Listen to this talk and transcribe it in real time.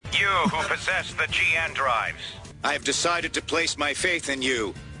you who possess the GN drives. I have decided to place my faith in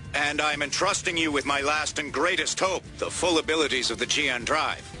you, and I'm entrusting you with my last and greatest hope, the full abilities of the GN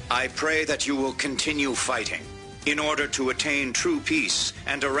drive. I pray that you will continue fighting in order to attain true peace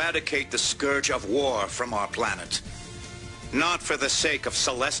and eradicate the scourge of war from our planet. Not for the sake of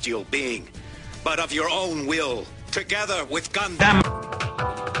celestial being, but of your own will, together with Gundam.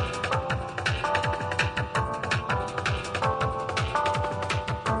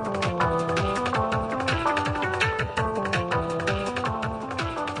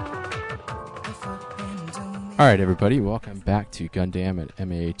 All right, everybody, welcome back to Gundam at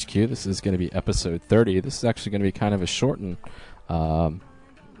MAHQ. This is going to be episode 30. This is actually going to be kind of a shortened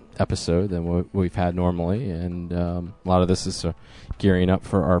episode than what we've had normally, and a lot of this is gearing up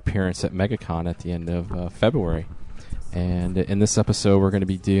for our appearance at MegaCon at the end of February. And in this episode, we're going to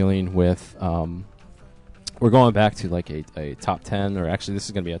be dealing with, we're going back to like a top 10, or actually this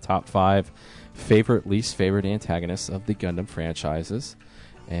is going to be a top 5 favorite, least favorite antagonists of the Gundam franchises.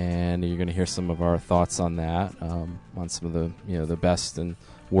 And you're going to hear some of our thoughts on that, on some of the, the best and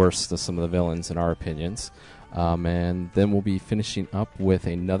worst of some of the villains in our opinions. And then we'll be finishing up with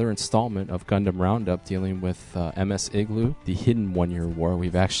another installment of Gundam Roundup dealing with MS Igloo, the Hidden One-Year War.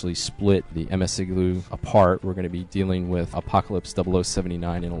 We've actually split the MS Igloo apart. We're going to be dealing with Apocalypse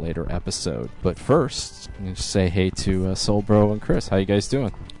 0079 in a later episode. But first, I'm going to say hey to Soul Bro and Chris. How you guys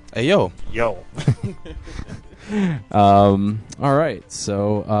doing? Hey, yo. Yo. All right,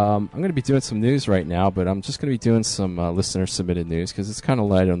 so I'm going to be doing some news right now, but I'm just going to be doing some listener-submitted news because it's kind of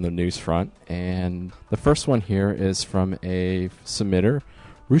light on the news front. And the first one here is from a submitter,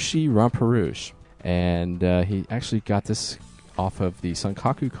 Rushi Ramparouche. And he actually got this off of the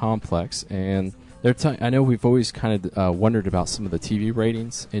Sankaku Complex. And I know we've always kind of wondered about some of the TV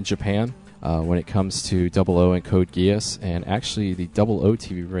ratings in Japan when it comes to 00 and Code Geass. And actually, the 00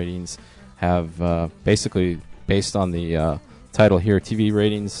 TV ratings have basically, based on the title here, TV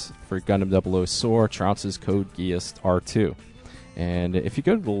ratings for Gundam 00 Soar, trounces Code Geass R2. And if you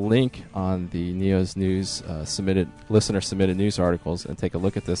go to the link on the Neo's News listener-submitted news articles and take a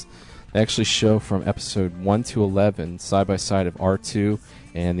look at this, they actually show from episode 1 to 11 side-by-side of R2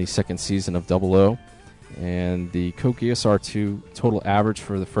 and the second season of 00. And the Code Geass R2 total average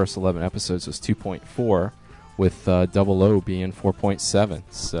for the first 11 episodes was 2.4, with 00 being 4.7.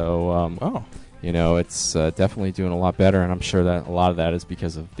 So, it's definitely doing a lot better, and I'm sure that a lot of that is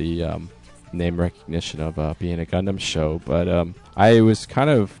because of the name recognition of being a Gundam show. But I was kind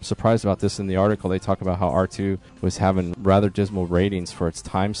of surprised about this in the article. They talk about how R2 was having rather dismal ratings for its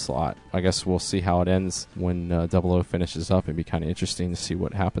time slot. I guess we'll see how it ends when 00 finishes up. It'd be kind of interesting to see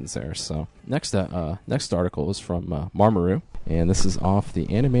what happens there. So next article is from Marmaru, and this is off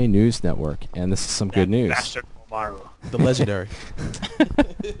the Anime News Network, and this is some good news. Bastard Maru. The legendary.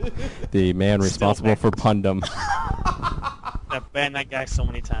 The man responsible for Pundam. I've banned that guy so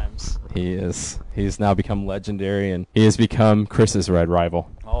many times. He is. He's now become legendary, and he has become Chris's red rival.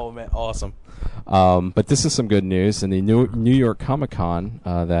 Oh, man. Awesome. But this is some good news. In the New York Comic-Con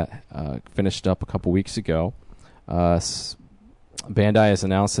that finished up a couple weeks ago, Bandai has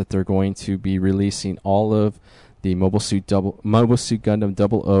announced that they're going to be releasing all of the Mobile Suit Gundam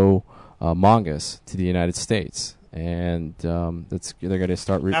 00 mangas to the United States. And they're going to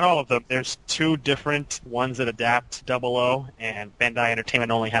start... Not all of them. There's 2 different ones that adapt 00, and Bandai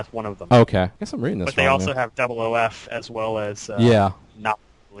Entertainment only has one of them. Okay. I guess I'm reading this But they wrong, also man. have 00F as well as Not,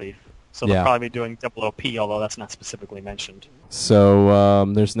 I believe. So they'll probably be doing 00P, although that's not specifically mentioned. So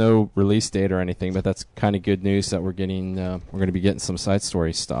there's no release date or anything, but that's kind of good news that we're getting. We're going to be getting some side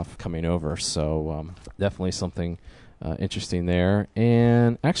story stuff coming over. So definitely something interesting there.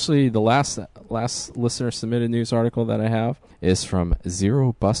 And actually, the last listener submitted news article that I have is from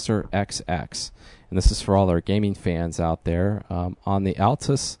Zero Buster XX, and this is for all our gaming fans out there. On the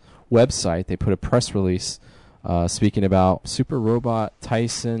Altus website, they put a press release speaking about Super Robot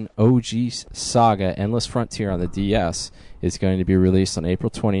Tyson OG Saga Endless Frontier on the DS is going to be released on April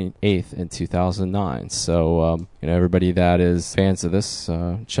 28th in 2009. So, everybody that is fans of this,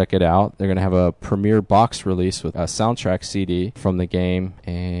 check it out. They're going to have a premiere box release with a soundtrack CD from the game,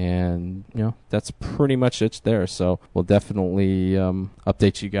 and, that's pretty much it there. So we'll definitely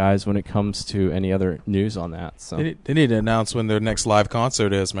update you guys when it comes to any other news on that. So They need to announce when their next live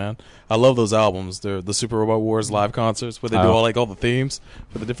concert is, man. I love those albums. They're the Super Robot Wars live concerts where they do all the themes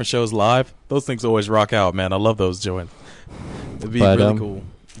for the different shows live. Those things always rock out, man. I love those, Joey. It'd be really cool.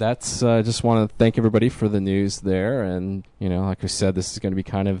 That's just want to thank everybody for the news there, and like I said, this is going to be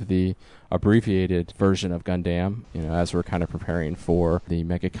kind of the abbreviated version of Gundam, as we're kind of preparing for the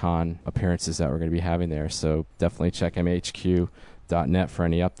MegaCon appearances that we're going to be having there. So definitely check MHQ gundam.net for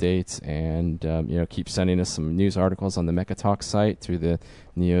any updates, and keep sending us some news articles on the Mecha Talk site through the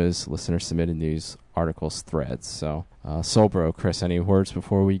Neo's listener-submitted news articles threads. So, Soulbro, Chris, any words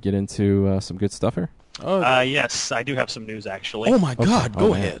before we get into some good stuff here? Yes, I do have some news, actually. Oh, my God.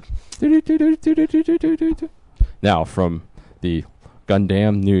 Go ahead. Now, from the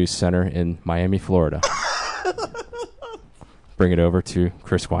Gundam News Center in Miami, Florida. Bring it over to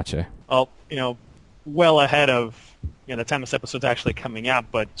Chris Wache. Well, well ahead of the time this episode's actually coming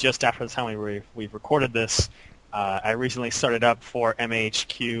out, but just after the time we've recorded this, I recently started up for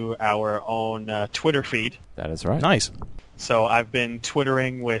MHQ our own Twitter feed. That is right. Nice. So I've been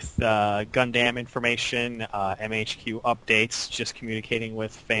twittering with Gundam information, MHQ updates, just communicating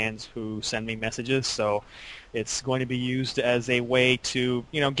with fans who send me messages. So it's going to be used as a way to,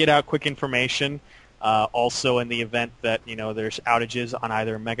 get out quick information. Also, in the event that there's outages on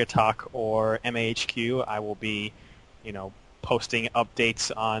either Megatalk or MHQ, I will be, posting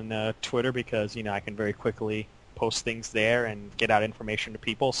updates on Twitter because I can very quickly post things there and get out information to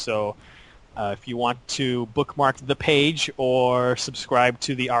people. So if you want to bookmark the page or subscribe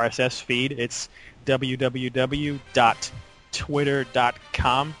to the RSS feed, it's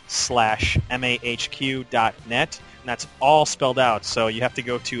www.twitter.com/mahq.net. And that's all spelled out, so you have to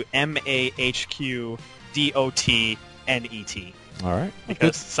go to MAHQDOTNET. All right.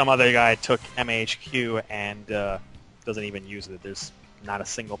 Because some other guy took MAHQ and doesn't even use it. There's not a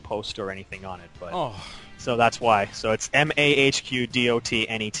single post or anything on it. But so that's why. So it's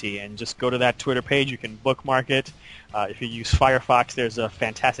MAHQDOTNET, and just go to that Twitter page. You can bookmark it. If you use Firefox, there's a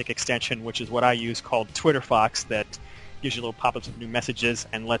fantastic extension, which is what I use, called Twitter Fox, that gives you little pop-ups of new messages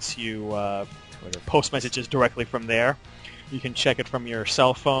and lets you post messages directly from there. You can check it from your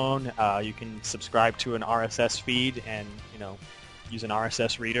cell phone. You can subscribe to an RSS feed and use an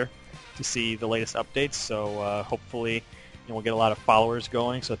RSS reader to see the latest updates. So hopefully we'll get a lot of followers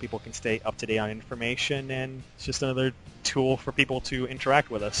going so that people can stay up to date on information, and it's just another tool for people to interact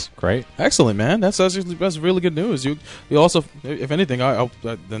with us. Great. Excellent, man. That's really good news. You also, if anything,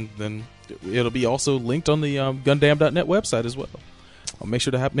 then it'll be also linked on the Gundam.net website as well. I'll make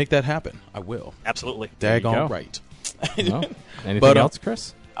sure to make that happen. I will. Absolutely. Daggone right. Well, anything else,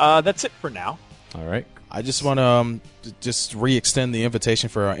 Chris? That's it for now. All right. I just want to just re-extend the invitation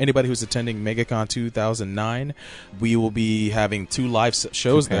for anybody who's attending MegaCon 2009. We will be having 2 live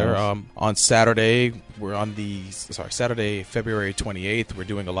shows there. On Saturday, we're on Saturday, February 28th, we're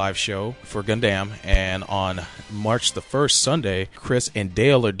doing a live show for Gundam. And on March the 1st, Sunday, Chris and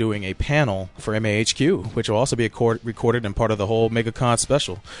Dale are doing a panel for MAHQ, which will also be recorded and part of the whole MegaCon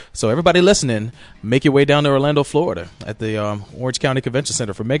special. So everybody listening, make your way down to Orlando, Florida at the Orange County Convention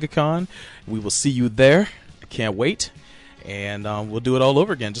Center for MegaCon. We will see you there. I can't wait. And we'll do it all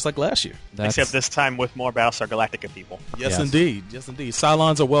over again, just like last year. Except this time with more Battlestar Galactica people. Yes, indeed. Yes, indeed.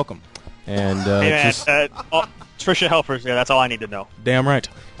 Cylons are welcome. And hey, man, Tricia Helfers, that's all I need to know. Damn right.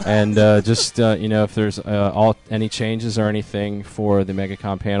 And if there's any changes or anything for the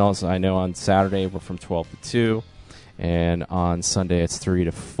MegaCon panels, I know on Saturday we're from 12 to 2, and on Sunday it's 3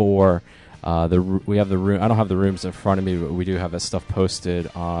 to 4. We have the room. I don't have the rooms in front of me, but we do have that stuff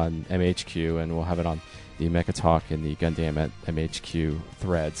posted on MHQ, and we'll have it on the Mecha Talk and the Gundam at MHQ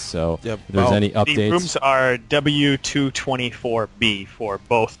threads. So if there's any updates, the rooms are W224B for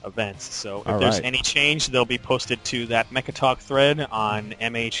both events. So if there's any change, they'll be posted to that Mecha Talk thread on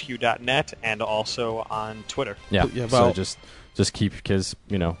MHQ.net and also on Twitter. Yeah. So just keep, because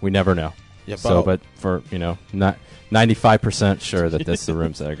we never know. Yeah, but for not 95% sure that that's the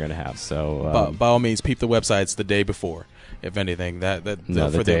rooms that are going to have. So by all means, peep the websites the day before, if anything. The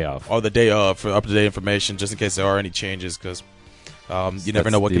day of, or the day of, for up to date information, just in case there are any changes, because you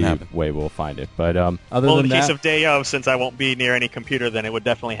never know what can happen. Way we'll find it. But in the case of day of, since I won't be near any computer, then it would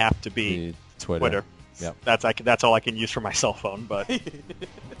definitely have to be Twitter. Yep. That's all I can use for my cell phone. But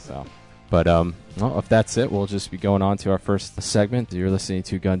But if that's it, we'll just be going on to our first segment. You're listening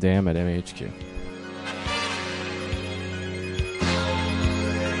to Gundam at MHQ.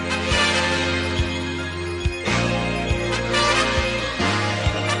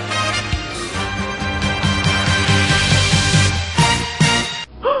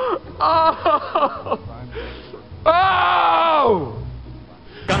 Oh!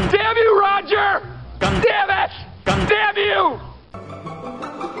 Damn you, Roger! Damn it! Damn you!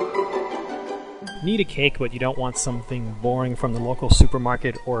 Need a cake, but you don't want something boring from the local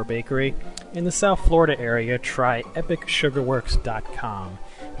supermarket or bakery? In the South Florida area, try EpicSugarWorks.com.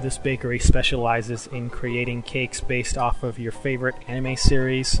 This bakery specializes in creating cakes based off of your favorite anime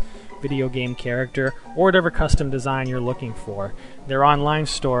series video game character, or whatever custom design you're looking for. Their online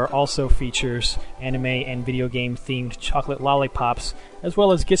store also features anime and video game themed chocolate lollipops, as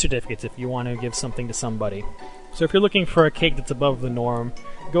well as gift certificates if you want to give something to somebody. So if you're looking for a cake that's above the norm,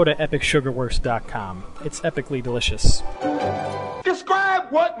 go to epicsugarworks.com. It's epically delicious.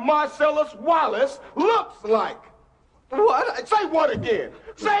 Describe what Marcellus Wallace looks like. What? Say what again?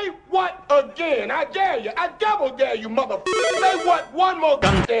 Say what again? I dare you. I double dare you, motherfucker. Say what one more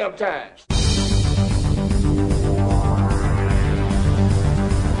goddamn time.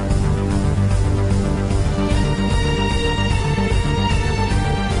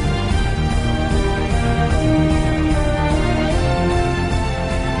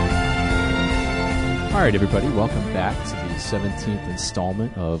 All right, everybody, welcome back to the 17th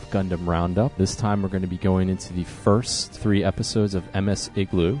installment of Gundam Roundup. This time we're going to be going into the first 3 episodes of MS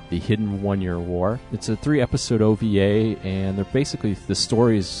Igloo, The Hidden One-Year War. It's a 3-episode OVA, and they're basically, the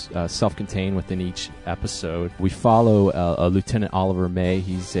story is self-contained within each episode. We follow Lieutenant Oliver May.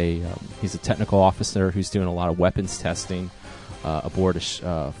 He's a technical officer who's doing a lot of weapons testing aboard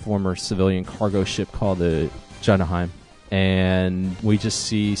a former civilian cargo ship called the Jotunheim. And we just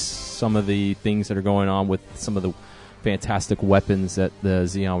see some of the things that are going on with some of the fantastic weapons that the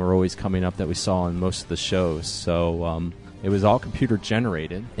Zeon were always coming up that we saw in most of the shows. So it was all computer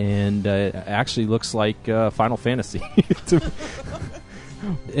generated, and it actually looks like Final Fantasy.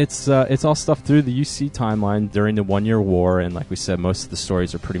 It's all stuff through the UC timeline during the 1-year war, and like we said, most of the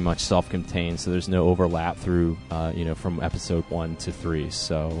stories are pretty much self-contained, so there's no overlap through from episode 1 to 3.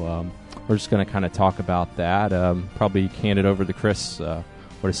 So we're just going to kind of talk about that. Probably hand it over to Chris.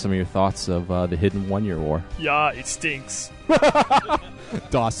 What are some of your thoughts of the Hidden 1-Year War? Yeah, it stinks.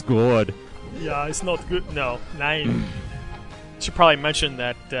 Das good. Yeah, it's not good. No, nein. Should probably mention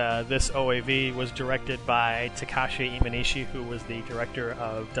that this OAV was directed by Takashi Imanishi, who was the director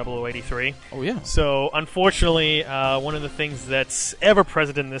of 0083. Oh, yeah. So, unfortunately, one of the things that's ever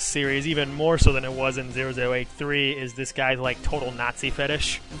present in this series, even more so than it was in 0083, is this guy's, total Nazi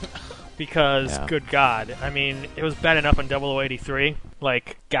fetish. Because, Good God, I mean, it was bad enough in 0083.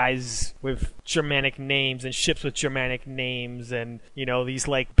 Guys with Germanic names and ships with Germanic names and, these,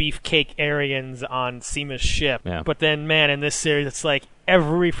 beefcake Aryans on Seema's ship. Yeah. But then, man, in this series, it's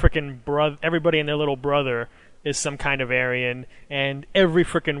every freaking everybody and their little brother is some kind of Aryan, and every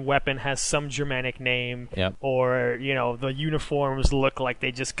freaking weapon has some Germanic name. Yep. Or, the uniforms look like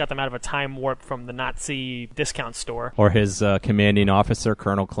they just got them out of a time warp from the Nazi discount store. Or his commanding officer,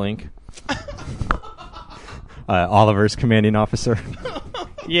 Colonel Klink. Oliver's commanding officer.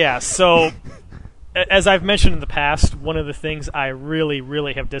 Yeah, so as I've mentioned in the past, one of the things I really,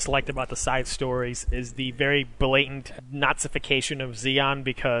 really have disliked about the side stories is the very blatant Nazification of Zeon,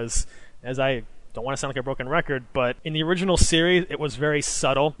 because, as I don't want to sound like a broken record, but in the original series, it was very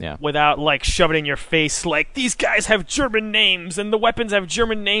subtle, without, shoving it in your face, these guys have German names, and the weapons have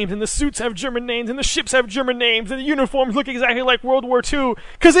German names, and the suits have German names, and the ships have German names, and the uniforms look exactly like World War II,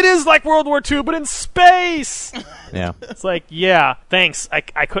 because it is like World War II, but in space! Yeah. It's yeah, thanks, I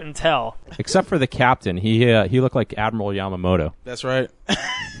couldn't tell. Except for the captain, he looked like Admiral Yamamoto. That's right.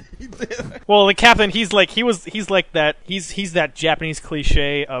 Well, the captain, he's that Japanese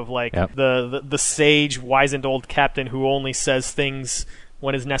cliche of the sage, wizened old captain who only says things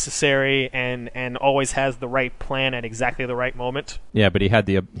when is necessary and always has the right plan at exactly the right moment. Yeah, but he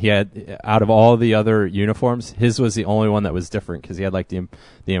had out of all the other uniforms, his was the only one that was different because he had the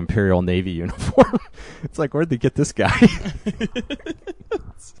Imperial Navy uniform. It's where'd they get this guy?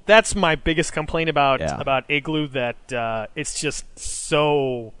 That's my biggest complaint about Igloo, that it's just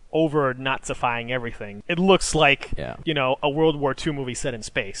so over Nazifying everything. It looks like a World War II movie set in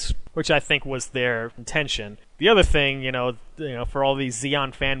space, which I think was their intention. The other thing, for all these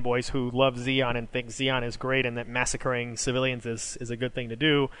Zeon fanboys who love Zeon and think Zeon is great and that massacring civilians is a good thing to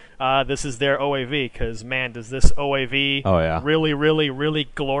do, this is their OAV, because, man, does this OAV really, really, really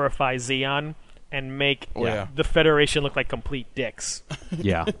glorify Zeon and make the Federation look like complete dicks.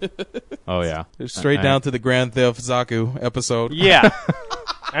 Yeah. Oh, yeah. Straight down to the Grand Theft Zaku episode. Yeah.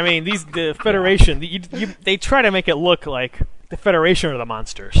 I mean, the Federation, they try to make it look like the Federation are the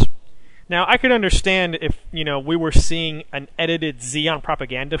monsters. Now, I could understand if, we were seeing an edited Zeon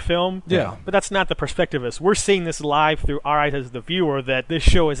propaganda film. Yeah. But that's not the perspective of us. We're seeing this live through our eyes as the viewer, that this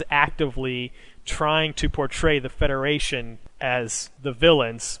show is actively trying to portray the Federation as the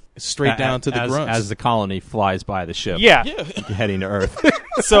villains. Straight down to the grunts. As the colony flies by the ship. Yeah. Heading to Earth.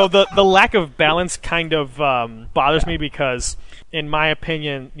 So the lack of balance kind of bothers me, because, in my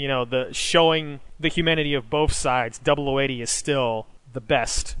opinion, the showing the humanity of both sides, 0080 is still the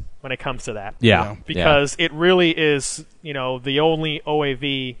best when it comes to that. Yeah. Because it really is, the only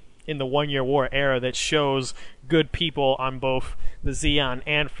OAV in the One-Year War era that shows good people on both the Zeon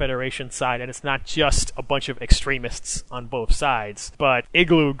and Federation side, and it's not just a bunch of extremists on both sides. But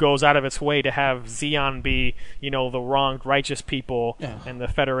Igloo goes out of its way to have Zeon be, the wronged, righteous people, and the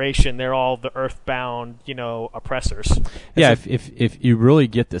Federation, they're all the earthbound, oppressors. Yeah, if you really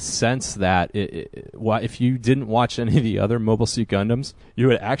get the sense that if you didn't watch any of the other Mobile Suit Gundams, you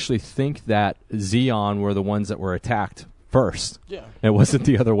would actually think that Zeon were the ones that were attacked first. Yeah. It wasn't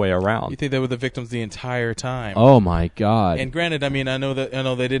the other way around. You think they were the victims the entire time. Oh my God. And granted, I mean, I know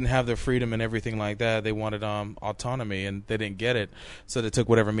they didn't have their freedom and everything like that. They wanted autonomy and they didn't get it. So they took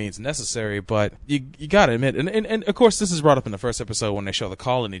whatever means necessary, but you got to admit, and of course this is brought up in the first episode when they show the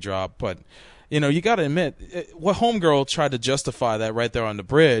colony drop, but you got to admit, what Homegirl tried to justify that right there on the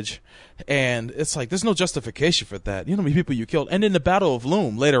bridge, and it's like, there's no justification for that. You know how many people you killed? And in the Battle of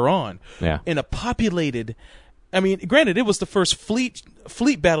Loom later on, in a populated, I mean, granted, it was the first fleet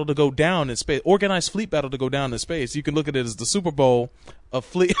battle to go down in space, organized fleet battle to go down in space. You can look at it as the Super Bowl of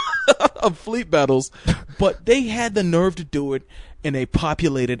fleet of fleet battles, but they had the nerve to do it in a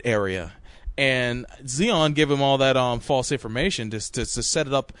populated area. And Zeon gave him all that false information to set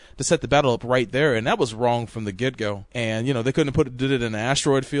it up, to set the battle up right there, and that was wrong from the get-go. And they couldn't did it in an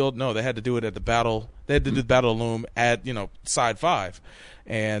asteroid field. No, they had to do it at the battle. They had to do the Battle of Loom at side 5,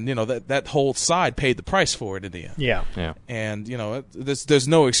 and that whole side paid the price for it in the end. Yeah. And there's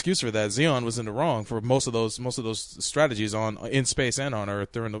no excuse for that. Zeon was in the wrong for most of those strategies in space and on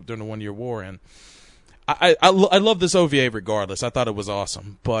Earth during the One-Year War. And I love this OVA regardless. I thought it was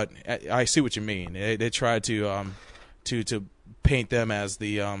awesome, but I see what you mean. They tried to paint them as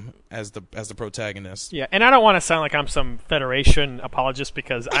the protagonist. Yeah, and I don't want to sound like I'm some Federation apologist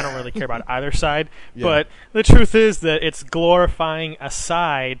because I don't really care about either side. Yeah. But the truth is that it's glorifying a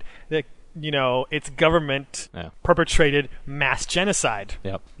side that its government perpetrated mass genocide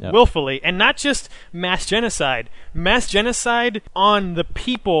willfully, and not just mass genocide on the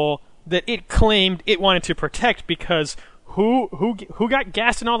people that it claimed it wanted to protect, because who got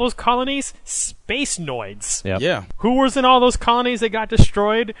gassed in all those colonies? Space Noids. Yep. Yeah. Who was in all those colonies that got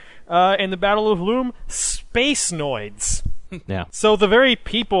destroyed in the Battle of Loom? Space Noids. Yeah. So the very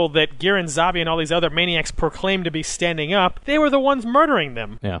people that Giran Zabi and all these other maniacs proclaimed to be standing up, they were the ones murdering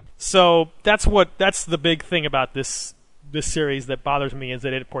them. Yeah. So that's the big thing about this series that bothers me, is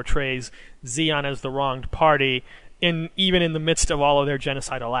that it portrays Zeon as the wronged party, even in the midst of all of their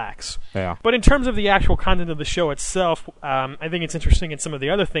genocidal acts. Yeah. But in terms of the actual content of the show itself, I think it's interesting in some of the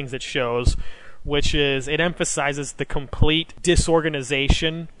other things it shows, which is it emphasizes the complete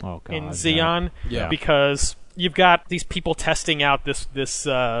disorganization in Zeon, because you've got these people testing out this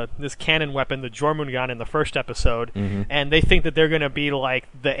cannon weapon, the Jormungand, in the first episode, and they think that they're going to be like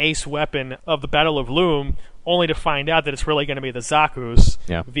the ace weapon of the Battle of Loom, only to find out that it's really going to be the Zaku's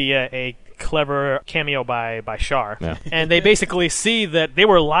via a clever cameo by Char. Yeah. And they basically see that they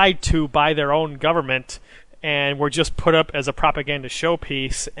were lied to by their own government and were just put up as a propaganda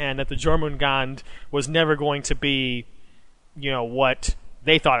showpiece, and that the Jormungand was never going to be, what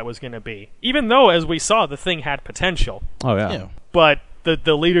they thought it was going to be. Even though, as we saw, the thing had potential. Oh, yeah. But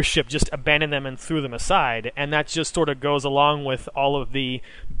the leadership just abandoned them and threw them aside, and that just sort of goes along with all of the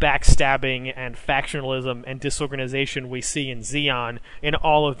backstabbing and factionalism and disorganization we see in Zeon in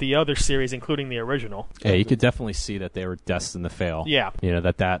all of the other series, including the original. Yeah, you could definitely see that they were destined to fail. Yeah.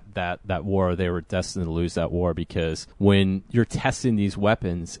 That war, they were destined to lose that war, because when you're testing these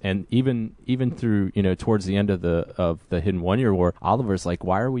weapons, and even through, towards the end of the Hidden One-Year War, Oliver's like,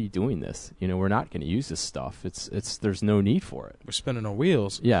 why are we doing this? We're not going to use this stuff. There's no need for it. We're spinning our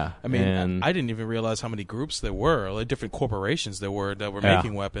wheels. Yeah. I mean, I didn't even realize how many groups there were, like different corporations there were that were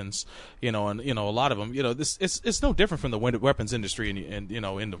making weapons, and a lot of them, it's no different from the weapons industry in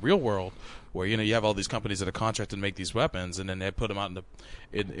the real world, where you have all these companies that are contracted to make these weapons, and then they put them out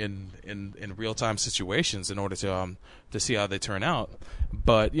in real time situations in order to see how they turn out.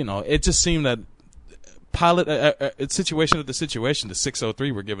 But it just seemed that situation of the situation, the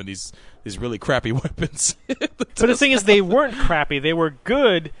 603 were given these really crappy weapons. But the thing is, they weren't crappy. They were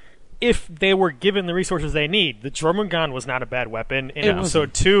good if they were given the resources they need. The Jormungand was not a bad weapon. In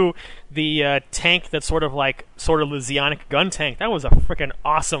episode 2, the tank that's sort of the Zeonic gun tank, that was a freaking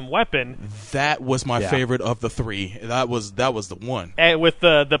awesome weapon. That was my favorite of the 3. That was the one. And with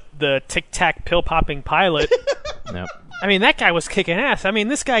the tic-tac pill-popping pilot. Yep. I mean, that guy was kicking ass. I mean,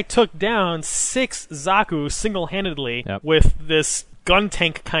 this guy took down 6 Zaku single-handedly with this gun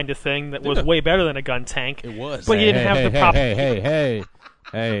tank kind of thing that was way better than a gun tank. It was. But he didn't have the pop.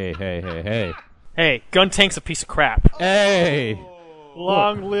 Hey, gun tank's a piece of crap. Hey.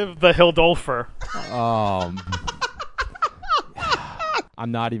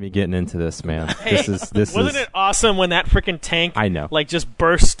 I'm not even getting into this, man. Hey, wasn't it awesome when that freaking tank I know. like just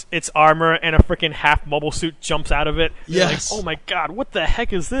burst its armor and a freaking half mobile suit jumps out of it? Yes. Like, oh my god, what the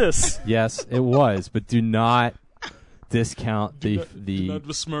heck is this? Yes, it was, but do not discount the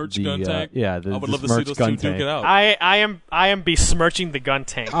besmirch gun tank. Yeah, the I would love to see those gun two duke tank. it out. I am besmirching the gun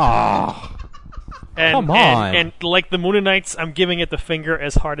tank. Oh, And, come on. And like the Mooninites, I'm giving it the finger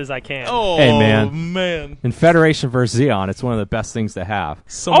as hard as I can. Oh, Hey, man. man. In Federation versus Xeon, it's one of the best things to have.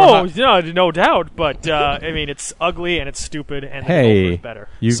 No doubt. But I mean, it's ugly and it's stupid, and the Hey, Cobra is better.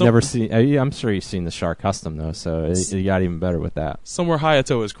 You've never seen... I'm sure you've seen the Shark Custom, though, so it got even better with that. Somewhere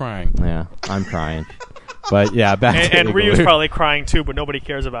Hayato is crying. Yeah, I'm crying. But yeah, back to and Igloo. Ryu's probably crying too, but nobody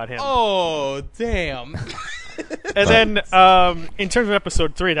cares about him. Oh, damn. And then, in terms of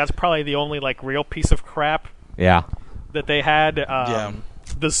episode 3, that's probably the only like real piece of crap Yeah. that they had.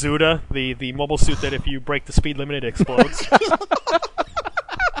 The Zuda, the mobile suit that if you break the speed limit, it explodes.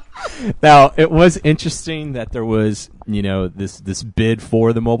 Now, it was interesting that there was, this bid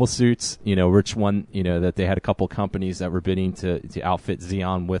for the mobile suits, which one, that they had a couple companies that were bidding to outfit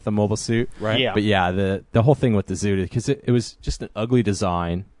Xeon with a mobile suit. Right. Yeah. But yeah, the whole thing with the Zuda, because it was just an ugly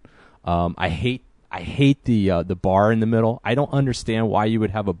design. I hate the bar in the middle. I don't understand why you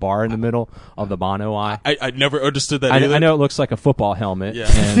would have a bar in the middle of the mono eye. I never understood that either. I know it looks like a football helmet,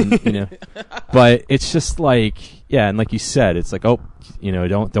 Yeah. and but it's just like, and like you said, it's like,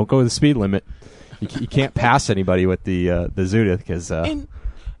 don't go the speed limit. You can't pass anybody with the Zuda because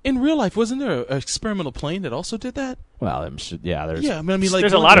in real life, wasn't there an experimental plane that also did that? well, there's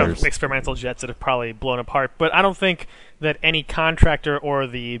There's a lot of experimental jets that have probably blown apart, but I don't think that any contractor or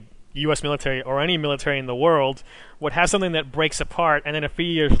the U.S. military or any military in the world would have something that breaks apart and then a few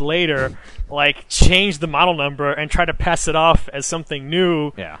years later like change the model number and try to pass it off as something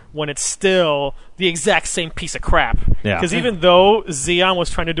new when it's still the exact same piece of crap. Because even though Xeon was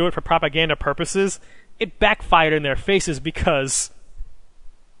trying to do it for propaganda purposes, it backfired in their faces because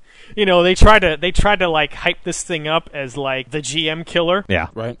they tried to like hype this thing up as like the GM killer. Yeah.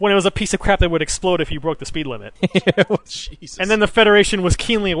 Right. When it was a piece of crap that would explode if you broke the speed limit. Jesus. And then the Federation was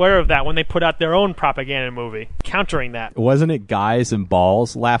keenly aware of that when they put out their own propaganda movie, countering that. Wasn't it guys in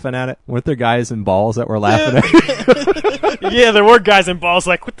balls laughing at it? Weren't there guys in balls that were laughing at it? Yeah, there were guys in balls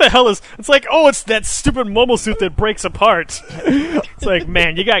like, what the hell is... It's like, oh, it's that stupid mobile suit that breaks apart. It's like,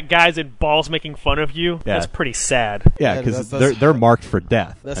 man, you got guys in balls making fun of you? Yeah. That's pretty sad. Yeah, because they're marked for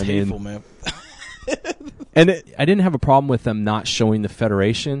death. That's hateful, man. And I didn't have a problem with them not showing the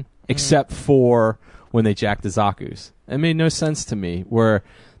Federation, except for when they jacked the Zaku's. It made no sense to me, where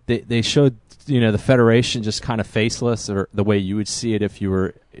they showed the Federation just kind of faceless, or the way you would see it if you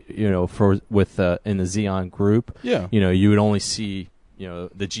were in the Xeon group. Yeah. You would only see the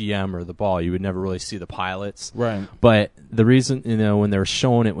GM or the ball. You would never really see the pilots. Right. But the reason when they were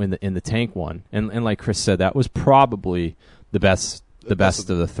showing it in the tank one, and like Chris said, that was probably the best of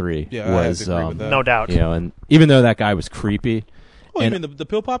the three. Yeah, was I agree with that. No doubt. and even though that guy was creepy. Oh, you mean the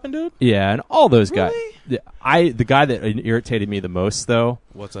pill popping dude? Yeah, and all those guys. Really? The guy that irritated me the most though.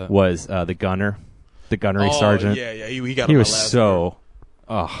 What's that? Was the gunner, the gunnery sergeant. Yeah, he got. He on was my last so.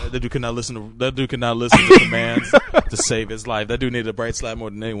 That dude could not listen to commands to save his life. That dude needed a bright slap more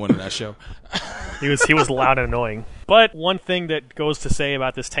than anyone in that show. He was loud and annoying. But one thing that goes to say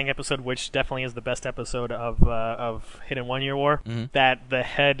about this tank episode, which definitely is the best episode of Hidden 1 Year War, that the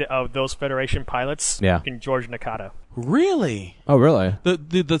head of those Federation pilots, George Nakata. Really? Oh, really?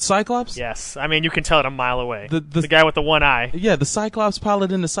 The Cyclops? Yes. I mean, you can tell it a mile away. The guy with the one eye. Yeah, the Cyclops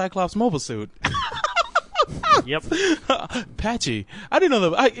pilot in the Cyclops mobile suit. Yep. Patchy. I didn't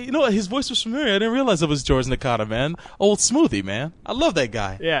know that. You know what? His voice was familiar. I didn't realize it was George Nakata, man. Old Smoothie, man. I love that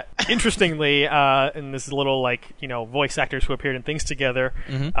guy. Yeah. Interestingly, and this is a little voice actors who appeared in things together.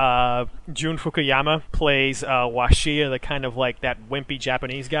 Jun Fukuyama plays Washiya, the kind of like that wimpy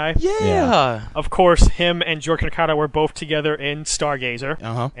Japanese guy. Yeah. Of course, him and George Nakata were both together in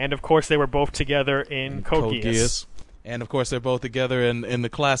Stargazer. And of course, they were both together in Code Geass. And of course, they're both together in the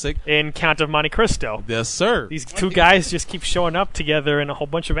classic. In Count of Monte Cristo. Yes, sir. These two guys just keep showing up together in a whole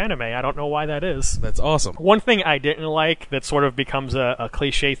bunch of anime. I don't know why that is. That's awesome. One thing I didn't like that sort of becomes a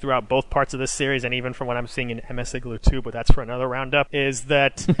cliche throughout both parts of this series, and even from what I'm seeing in MS Igloo 2, but that's for another roundup, is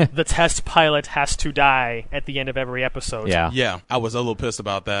that the test pilot has to die at the end of every episode. Yeah. I was a little pissed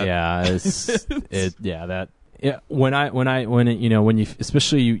about that. Yeah, Yeah, when you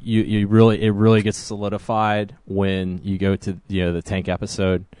especially you really gets solidified when you go to the tank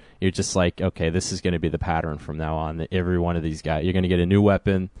episode. You're just like, okay, this is going to be the pattern from now on. Every one of these guys, you're going to get a new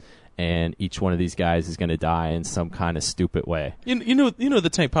weapon, and each one of these guys is going to die in some kind of stupid way. You know the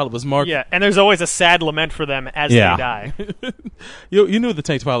tank pilot was Mark. Yeah, and there's always a sad lament for them as they die. You knew the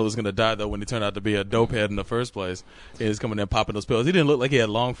tank pilot was going to die though when he turned out to be a dopehead in the first place. He was coming in popping those pills. He didn't look like he had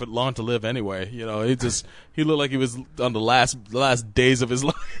long to live anyway. You know, he looked like he was on the last days of his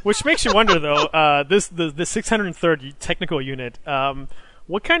life. Which makes you wonder though, the 603rd technical unit.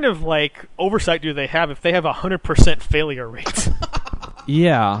 What kind of oversight do they have if they have 100% failure rate?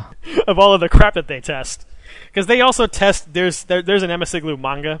 Yeah, of all of the crap that they test, because they also test. There's an MS Igloo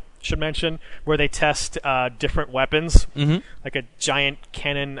manga, should mention, where they test different weapons, like a giant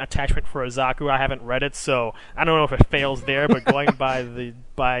cannon attachment for a Zaku. I haven't read it, so I don't know if it fails there. But going by the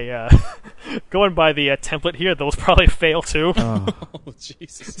template here, those probably fail too. Oh,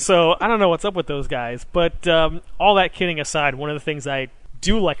 Jesus! So I don't know what's up with those guys. But all that kidding aside, one of the things I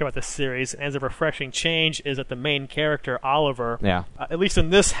do like about this series, and as a refreshing change, is that the main character, Oliver, at least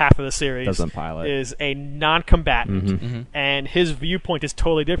in this half of the series, is a non-combatant, and his viewpoint is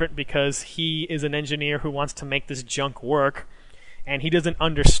totally different because he is an engineer who wants to make this junk work, and he doesn't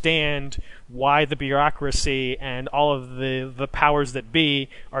understand why the bureaucracy and all of the powers that be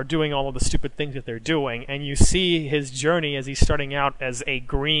are doing all of the stupid things that they're doing. And you see his journey as he's starting out as a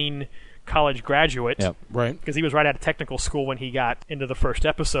green college graduate, right? Because he was right out of technical school when he got into the first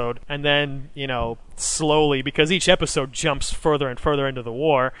episode, and then slowly, because each episode jumps further and further into the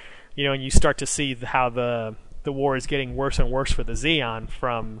war, and you start to see how the war is getting worse and worse for the Zeon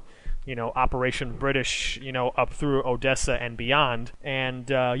from Operation British, up through Odessa and beyond, and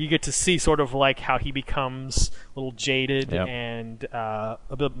you get to see sort of how he becomes a little jaded and a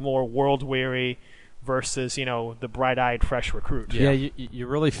bit more world weary. Versus, the bright-eyed, fresh recruit. Yeah, you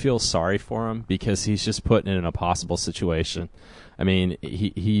really feel sorry for him because he's just put in an impossible situation. I mean,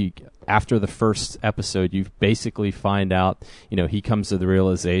 he after the first episode, you basically find out, he comes to the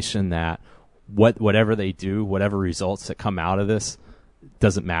realization that whatever they do, whatever results that come out of this,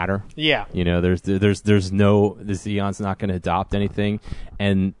 doesn't matter. Yeah. There's no, the Zeon's not going to adopt anything,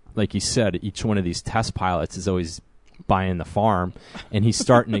 and like you said, each one of these test pilots is always buying the farm, and he's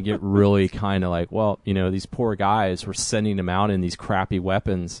starting to get really kind of these poor guys, we're sending them out in these crappy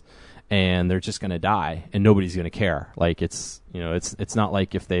weapons and they're just going to die and nobody's going to care. It's not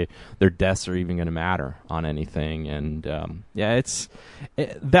like if their deaths are even going to matter on anything. And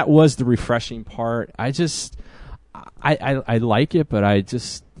that was the refreshing part. I like it, but I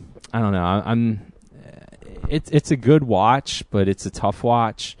don't know. It's a good watch, but it's a tough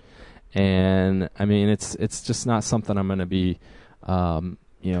watch. And I mean, it's just not something I'm going to be,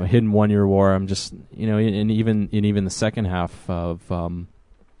 Hidden 1 Year War. I'm just, and even the second half of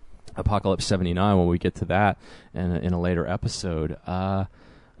Apocalypse 79, when we get to that in a later episode. I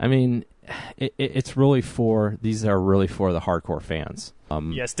mean, it's really these are really for the hardcore fans.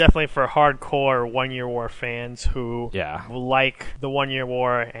 Yes, definitely for hardcore 1 Year War fans who like the 1 Year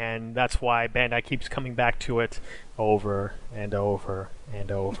War, and that's why Bandai keeps coming back to it over and over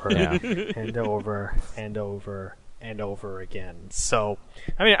and over and over and over and over again. So,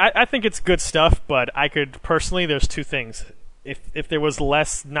 I mean, I think it's good stuff, but I could personally, there's two things. If there was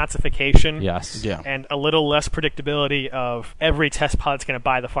less Nazification and a little less predictability of every test pilot's going to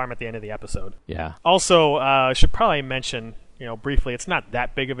buy the farm at the end of the episode. Yeah. Also, I should probably mention, briefly, it's not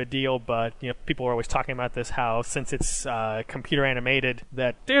that big of a deal, but people are always talking about this, how since it's computer animated,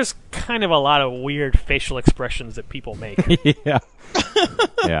 that there's kind of a lot of weird facial expressions that people make. Yeah.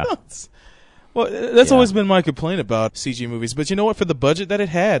 Well, that's always been my complaint about CG movies. But you know what? For the budget that it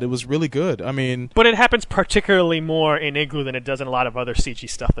had, it was really good. I mean, but it happens particularly more in Igloo than it does in a lot of other CG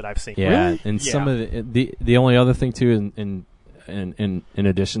stuff that I've seen. Yeah, really? And some of the only other thing too, in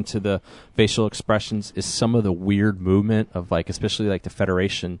addition to the facial expressions, is some of the weird movement of especially the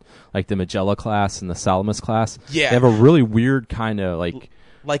Federation, like the Magella class and the Salamis class. Yeah, they have a really weird kind of like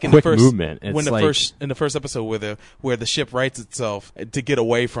in quick the first movement. It's in the first episode where the ship rights itself to get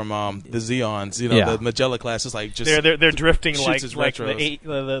away from the Zeons, the Magella class is they're drifting like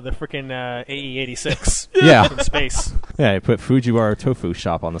the freaking AE-86 in space. Yeah, you put Fujiwara Tofu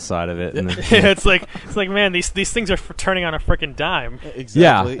Shop on the side of it. And then, it's like man, these things are turning on a freaking dime.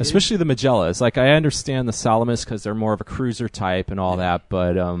 Exactly. Yeah, especially the Magellas. I understand the Salamis because they're more of a cruiser type and all that,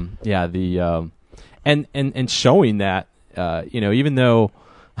 but and showing that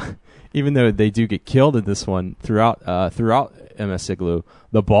even though they do get killed in this one throughout MS Igloo,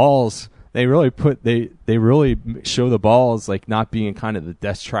 the balls they really show the balls not being kind of the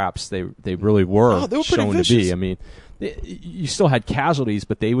death traps they really were shown to be. I mean, you still had casualties,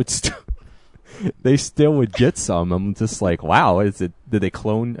 but they would still would get some. I'm just wow, did they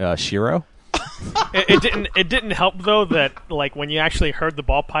clone Shiro? It didn't help though that like when you actually heard the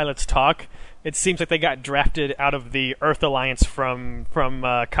ball pilots talk, it seems like they got drafted out of the Earth Alliance from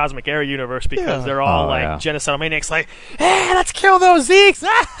Cosmic Era Universe because they're all genocidal maniacs. Like, hey, let's kill those Zeeks!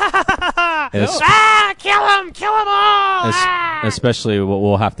 Kill them all! Especially,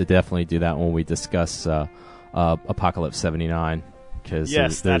 we'll have to definitely do that when we discuss Apocalypse 79. Cause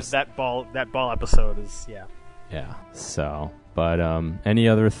yes, that ball episode is yeah. So, but any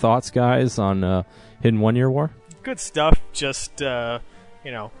other thoughts, guys, on Hidden 1 Year War? Good stuff. Just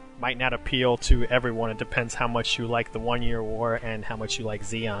might not appeal to everyone. It depends how much you like the 1 Year War and how much you like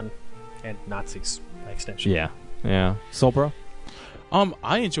Zeon and Nazis by extension. Yeah. Solbro?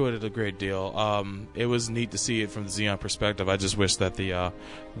 I enjoyed it a great deal. It was neat to see it from the Zeon perspective. I just wish that the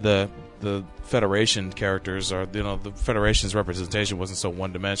Federation characters or the Federation's representation wasn't so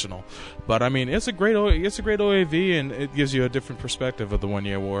one-dimensional. But I mean, it's a great OAV, and it gives you a different perspective of the 1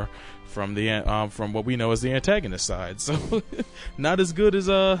 Year War from what we know as the antagonist side. So not as good as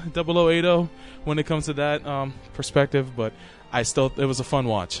 0080 when it comes to that perspective, but it was a fun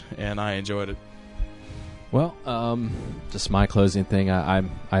watch, and I enjoyed it. Well, just my closing thing. I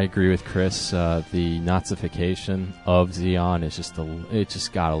agree with Chris. The Nazification of Zeon is it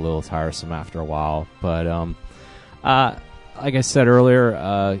just got a little tiresome after a while. But like I said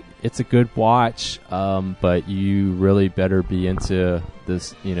earlier, it's a good watch. But you really better be into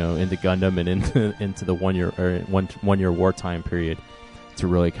this, into Gundam and into the 1 year or 1 year wartime period to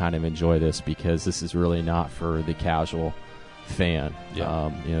really kind of enjoy this, because this is really not for the casual fan.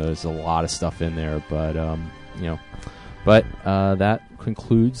 There's a lot of stuff in there, but that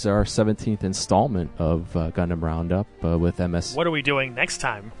concludes our 17th installment of Gundam Roundup with MS. What are we doing next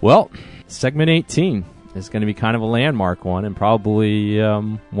time? Well, segment 18 is going to be kind of a landmark one, and probably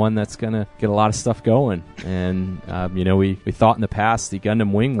one that's going to get a lot of stuff going. And we thought in the past the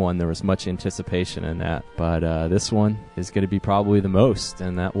Gundam Wing one, there was much anticipation in that, but this one is going to be probably the most,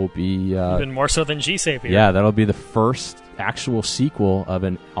 and that will be even more so than G-Savior. Yeah, that'll be the first actual sequel of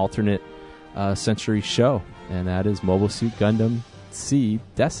an alternate century show, and that is Mobile Suit Gundam Seed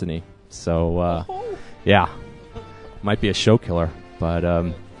Destiny. So might be a show killer, but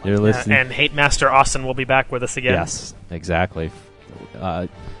you're listening. And Hate Master Austin will be back with us again. Yes, exactly.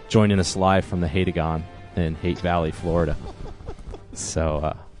 Joining us live from the Hatagon in Hate Valley, Florida.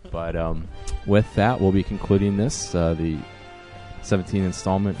 So, with that, we'll be concluding this, the 17th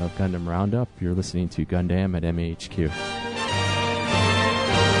installment of Gundam Roundup. You're listening to Gundam at MAHQ.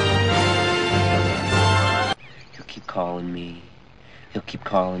 He'll keep calling me. He'll keep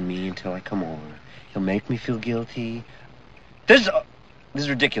calling me until I come over. He'll make me feel guilty. This is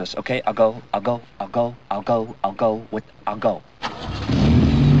ridiculous, okay? I'll go.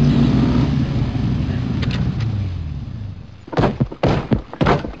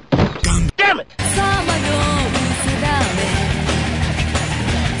 Damn it!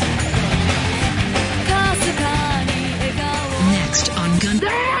 Next on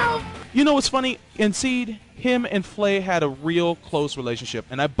Gundam. You know what's funny? In Seed, him and Flay had a real close relationship,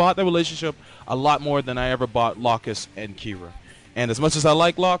 and I bought that relationship a lot more than I ever bought Locus and Kira. And as much as I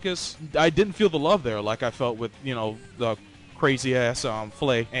like Locus, I didn't feel the love there like I felt with, the crazy-ass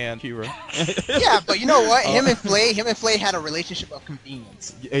Flay and Kira. Yeah, but you know what? Him and Flay had a relationship of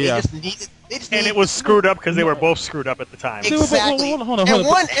convenience. Yeah. And it was screwed up because they were both screwed up at the time. Exactly. Hold on. And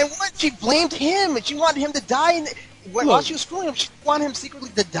one, she blamed him, and she wanted him to die. And while she was screwing him, she wanted him secretly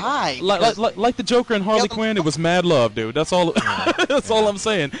to die. Like the Joker and Harley Quinn, it was mad love, dude. That's all. That's all I'm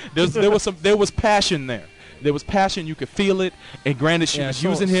saying. There was passion there. There was passion. You could feel it. And granted, she was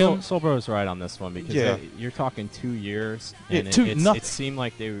using him. Solbro's right on this one, because you're talking 2 years, and it seemed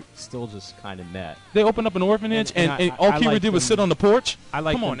like they still just kind of met. They opened up an orphanage, and all Kira did was sit on the porch. I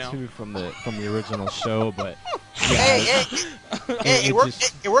like them too from the original show, but it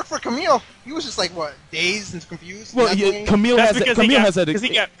worked for Camille. He was just like dazed and confused. Well, Camille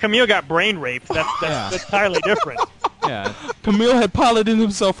got brain raped. That's entirely different. Yeah, Camille had piloted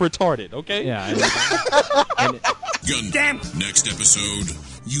himself retarded. Okay. Yeah. Gundam. Next episode,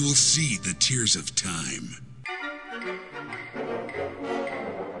 you will see the tears of time.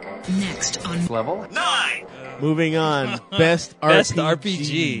 Next on Level 9. Moving on, best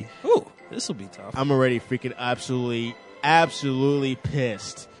RPG. Ooh, this will be tough. I'm already freaking absolutely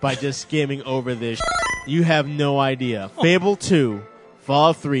pissed by just skimming over this. You have no idea. Fable 2,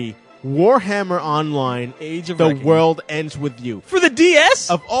 Fallout 3, Warhammer Online, Age of The Reckoning. World Ends With You. For the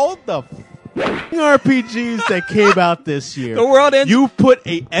DS? Of all the RPGs that came out this year, The World Ends... You put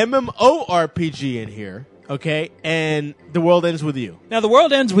a MMO RPG in here, okay, and The World Ends With You. Now, The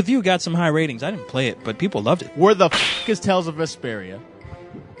World Ends With You got some high ratings. I didn't play it, but people loved it. Where the f*** is Tales of Vesperia?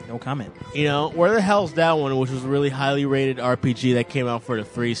 No comment. You know, where the hell's that one, which was a really highly rated RPG that came out for the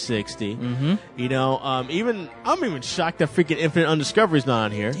 360? Mm-hmm. You know, I'm even shocked that freaking Infinite Undiscovery's not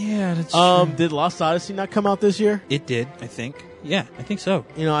on here. Yeah, that's true. Did Lost Odyssey not come out this year? It did, I think. Yeah, I think so.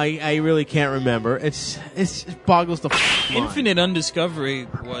 You know, I really can't remember. It boggles the mind. Infinite Undiscovery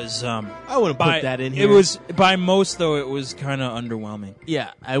was I wouldn't put that in here. It was by most though. It was kind of underwhelming. Yeah,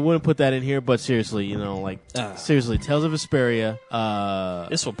 I wouldn't put that in here. But seriously, you know, like seriously, Tales of Vesperia.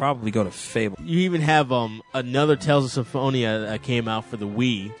 This will probably go to Fable. You even have another Tales of Symphonia that came out for the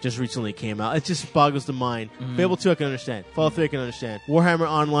Wii. Just recently came out. It just boggles the mind. Fable 2 I can understand. Fallout 3 I can understand. Warhammer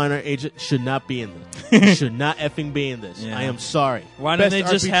Onliner Agent should not be in this. Should not effing be in this. Yeah. I am sorry. Why don't they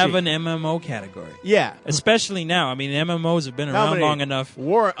just RPG. have an MMO category? Yeah. Especially now. I mean, MMOs have been around long enough.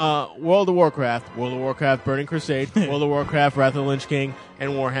 World of Warcraft, Burning Crusade, World of Warcraft, Wrath of the Lich King,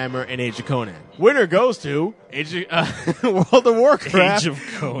 and Warhammer and Age of Conan. Winner goes to World of Warcraft, Age of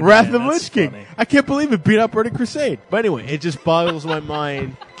Conan. Wrath of the That's Lich King. funny. I can't believe it beat up Burning Crusade. But anyway, it just boggles my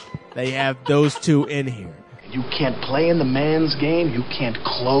mind they have those two in here. You can't play in the man's game, you can't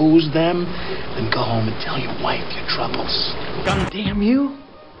close them, then go home and tell your wife your troubles. God damn you.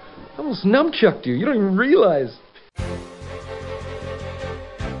 I almost nunchucked you. You don't even realize.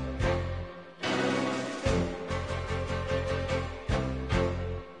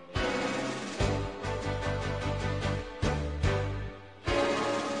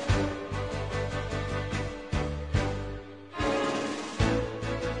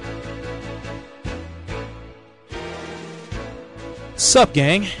 Sup,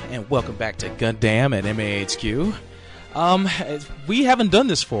 gang, and welcome back to Gundam at MAHQ. We haven't done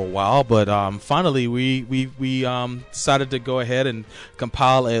this for a while, but finally we decided to go ahead and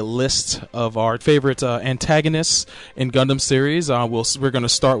compile a list of our favorite antagonists in Gundam series. We're going to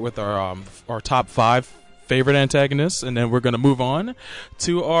start with our top 5 favorite antagonists, and then we're going to move on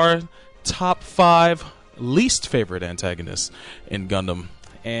to our top 5 least favorite antagonists in Gundam.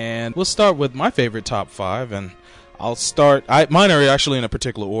 And we'll start with my favorite top 5, and I'll start. Mine are actually in a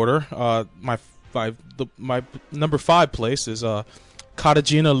particular order. My number 5 place is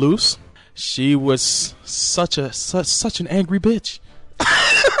Katagina Luce. She was such an angry bitch,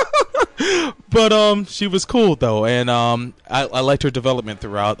 but she was cool though, and I liked her development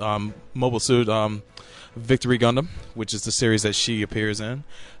throughout Mobile Suit Victory Gundam, which is the series that she appears in.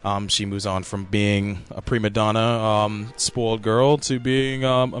 She moves on from being a prima donna, spoiled girl, to being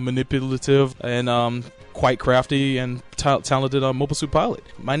a manipulative and quite crafty and talented Mobile Suit pilot.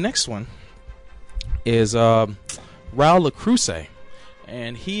 My next one is Raul LaCruce,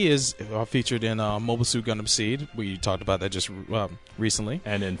 and he is featured in Mobile Suit Gundam Seed. We talked about that just recently.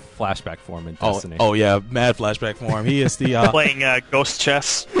 And in flashback form in Destiny. Oh yeah, mad flashback form. He is the playing ghost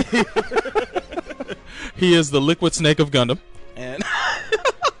chess. He is the Liquid Snake of Gundam, and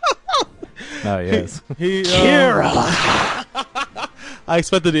oh yes, Kira. I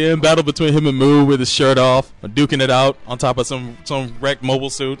expected the end battle between him and Mu with his shirt off, duking it out on top of some wrecked mobile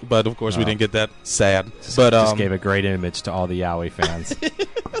suit, but of course we didn't get that. Sad. Just gave a great image to all the Yaoi fans.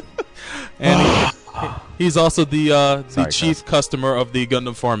 And he's also the chief customer of the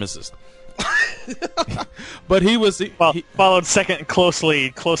Gundam pharmacist. But he followed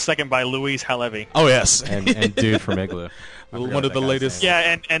close second by Louise Halevi. Oh yes, and dude from Igloo. One of the latest.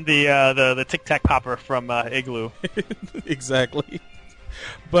 Yeah, and the Tic Tac popper from Igloo. Exactly.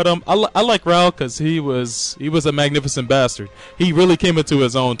 But I like Raul because he was a magnificent bastard. He really came into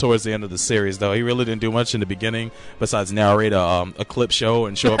his own towards the end of the series, though. He really didn't do much in the beginning besides narrate a clip show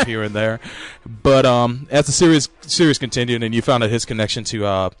and show up here and there. But as the series continued and you found out his connection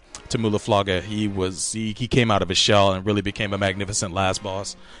to Mulaflaga, he came out of his shell and really became a magnificent last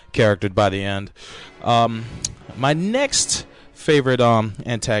boss character by the end. My next favorite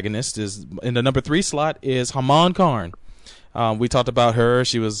antagonist is in the number 3 slot is Haman Karn. We talked about her.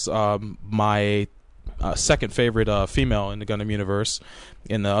 She was my second favorite female in the Gundam universe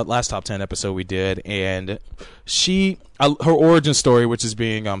in the last top 10 episode we did, and her origin story, which is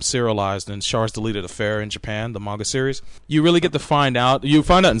being serialized in Char's Deleted Affair in Japan, the manga series, you really get to find out. You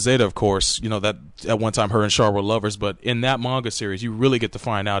find out in Zeta, of course, that at one time her and Char were lovers, but in that manga series, you really get to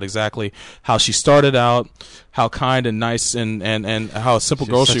find out exactly how she started out, how kind and nice and how a simple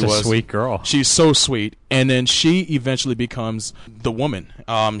girl she was. She's such a sweet girl. She's so sweet, and then she eventually becomes the woman.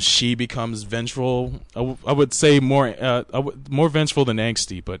 She becomes vengeful. I would say more vengeful than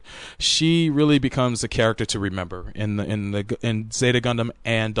angsty, but she really becomes a character to remember in Zeta Gundam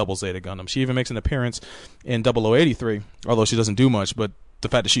and Double Zeta Gundam. She even makes an appearance in 0083, although she doesn't do much. But the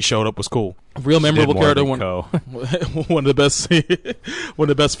fact that she showed up was cool. Real memorable character, one of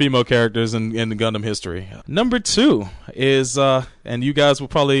the best female characters in Gundam history. Number 2 is, and you guys will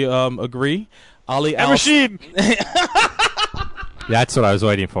probably agree, Ali M-Machine. That's what I was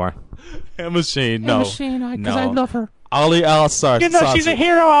waiting for. M-Machine, no. M-Machine, because I love her. Ali Al-Sarge. You know she's a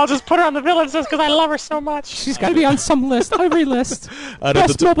hero. I'll just put her on the villains list because I love her so much. She's got to be on some list, every list.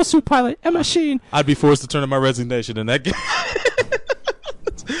 Best mobile suit pilot, M-Machine. I'd be forced to turn in my resignation in that game.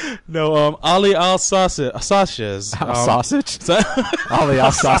 No, Ali Al-Sausage. Sausage? Ali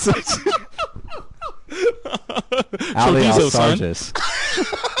Al-Sausage. Ali Al-Sarges.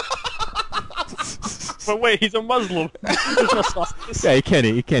 But wait, he's a Muslim. There's no sausages. Yeah, he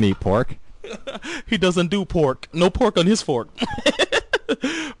can't eat pork. He doesn't do pork. No pork on his fork.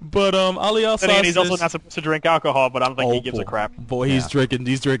 But Ali Al-Sausage. And he's also not supposed to drink alcohol, but I don't think he gives a crap. Boy, he's drinking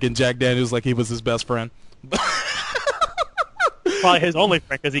Jack Daniels like he was his best friend. Probably his only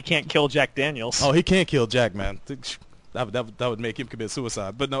friend because he can't kill Jack Daniels. Oh, he can't kill Jack, man. That would make him commit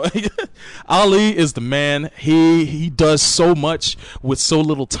suicide. But no, Ali is the man. He does so much with so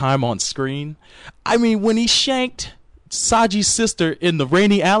little time on screen. I mean, when he shanked Saji's sister in the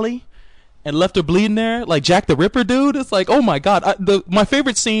rainy alley and left her bleeding there like Jack the Ripper, dude, it's like, oh my God. My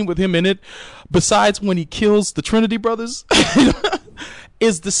favorite scene with him in it, besides when he kills the Trinity brothers,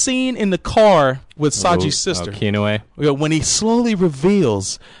 is the scene in the car with Saji's sister. Kinoue. When he slowly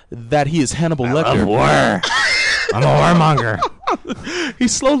reveals that he is Hannibal Lecter. I'm a warmonger. He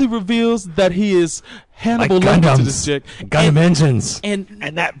slowly reveals that he is Hannibal Lecter to this chick. Gundam engines. And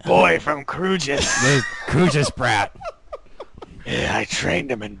that boy from Crugis. Crugis brat. Yeah, I trained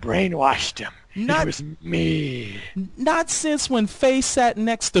him and brainwashed him. It was me. Not since when Faye sat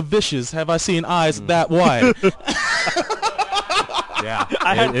next to Vicious have I seen eyes that wide. Yeah,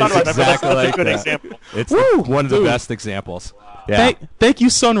 I hadn't thought about that, but that's a good example. It's one of the best examples. Yeah. Thank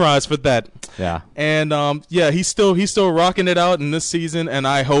you, Sunrise, for that. Yeah. And he's still rocking it out in this season, and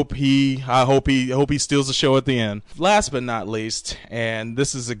I hope he steals the show at the end. Last but not least, and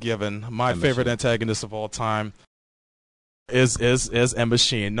this is a given, my favorite antagonist of all time is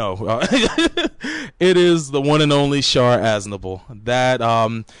M-Machine. No, it is the one and only Char Aznavour. That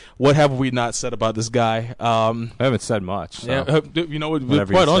what have we not said about this guy? I haven't said much. So. Yeah, you know,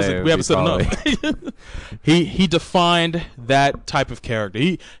 quite honestly, we haven't said enough. He defined that type of character.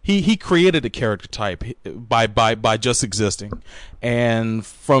 He created a character type by just existing, and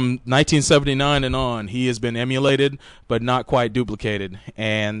from 1979 and on, he has been emulated but not quite duplicated.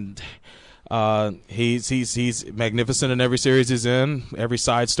 And he's magnificent in every series he's in, every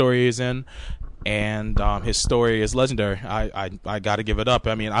side story he's in, and his story is legendary. I got to give it up.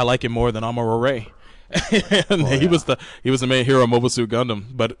 I mean, I like him more than Amuro Ray. He was the main hero of Mobile Suit Gundam,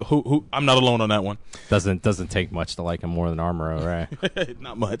 but who I'm not alone on that one. Doesn't take much to like him more than Amuro Ray.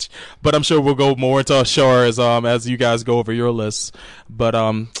 Not much, but I'm sure we'll go more into Char as you guys go over your lists. But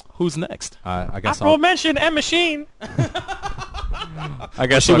who's next? I guess I'll mention M-Machine. I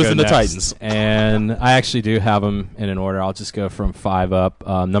guess she was in the Titans, and I actually do have them in an order. I'll just go from 5 up.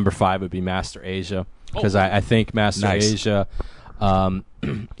 Number 5 would be Master Asia, because I think Master Asia.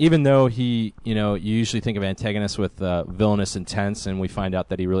 Even though he, you usually think of antagonists with villainous intents, and we find out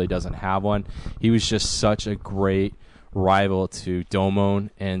that he really doesn't have one. He was just such a great rival to Domon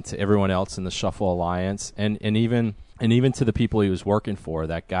and to everyone else in the Shuffle Alliance, and even to the people he was working for.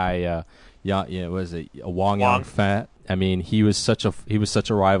 That guy, was it Wong Yang Fat? I mean, he was such a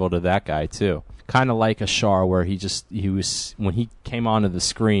rival to that guy too. Kind of like a Char, where he was when he came onto the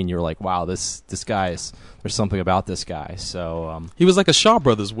screen, you're like, wow, this guy is. There's something about this guy. So he was like a Shaw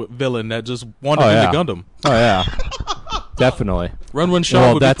Brothers villain that just wandered into Gundam. Oh yeah, definitely. Run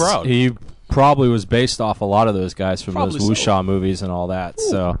Shaw would be proud. He probably was based off a lot of those guys from probably those Wuxia movies and all that. Ooh.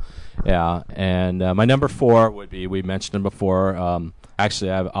 So yeah, and my number 4 would be, we mentioned him before. Actually,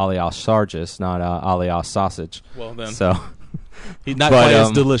 I have Ali Al-Sarges, not Ali Al-Sausage. Well then, so he's not quite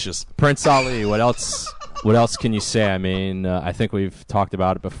as delicious. Prince Ali. What else? What else can you say? I mean, I think we've talked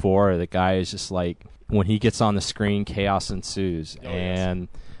about it before. The guy is just like, when he gets on the screen, chaos ensues. And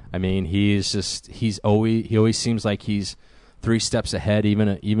I mean, he always seems like he's 3 steps ahead,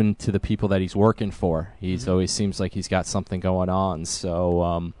 even to the people that he's working for. He's always seems like he's got something going on.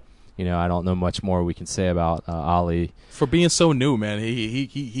 So I don't know much more we can say about Ali. For being so new, man,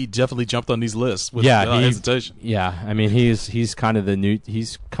 he definitely jumped on these lists with hesitation. Yeah, I mean, he's kind of the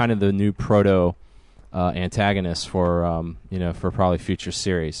new proto antagonist for for probably future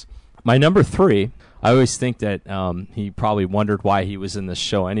series. My number 3, I always think that he probably wondered why he was in this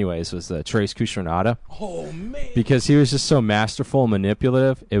show anyways, was Trace Kushinada. Oh man! Because he was just so masterful and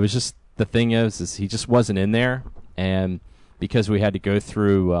manipulative. It was just, the thing is he just wasn't in there, and because we had to go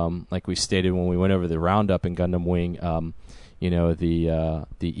through, like we stated when we went over the roundup in Gundam Wing, the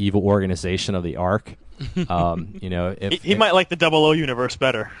evil organization of the Ark. He might like the 00 universe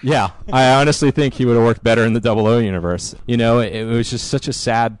better. Yeah, I honestly think he would have worked better in the 00 universe. It was just such a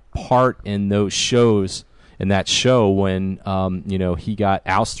sad part in those shows, in that show when he got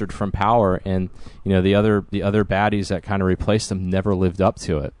ousted from power, and the other baddies that kind of replaced him never lived up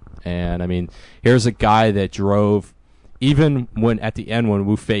to it. And I mean, here's a guy that drove, even when at the end when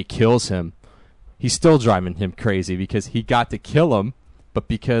Wu Fei kills him, he's still driving him crazy because he got to kill him. But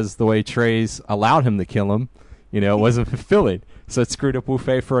because the way Treize allowed him to kill him, it wasn't fulfilling. So it screwed up Wu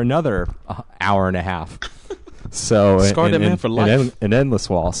Fei for another hour and a half. So scarred that man for life. An endless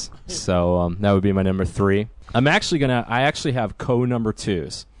waltz. So that would be my number 3. I actually have co-number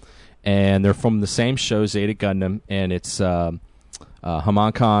 2s, and they're from the same show, Zeta Gundam, and it's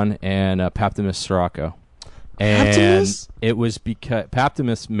Haman Khan and Paptimus Sirocco. And it was because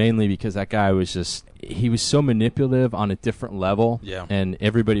Paptimus, mainly because that guy was he was so manipulative on a different level. Yeah. And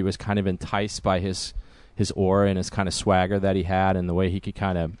everybody was kind of enticed by his aura and his kind of swagger that he had, and the way he could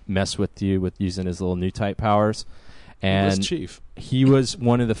kind of mess with you with using his little new type powers. And Chief. He was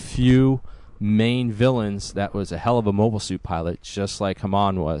one of the few main villains that was a hell of a mobile suit pilot, just like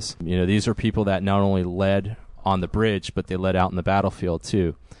Haman was. These are people that not only led on the bridge, but they led out in the battlefield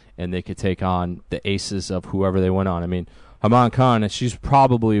too. And they could take on the aces of whoever they went on. I mean, Haman Khan, she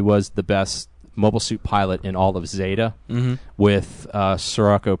probably was the best mobile suit pilot in all of Zeta, with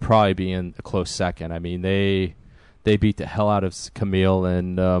Sirocco probably being a close second. I mean, they beat the hell out of Camille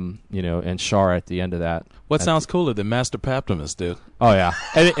and and Char at the end of that. What sounds cooler than Master Paptimus, dude? Oh yeah,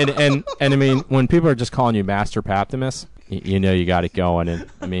 and I mean, when people are just calling you Master Paptimus, you got it going. And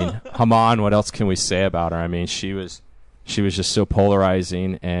I mean, Haman, what else can we say about her? I mean, she was just so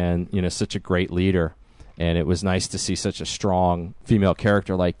polarizing and such a great leader, and it was nice to see such a strong female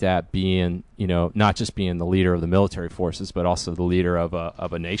character like that being not just being the leader of the military forces, but also the leader of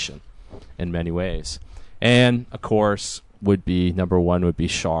a nation in many ways. And of course, number 1 would be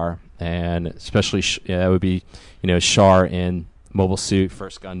Char, and especially that would be Char in Mobile Suit,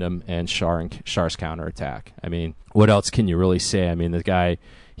 First Gundam, and Char's counterattack. I mean, what else can you really say? I mean, the guy,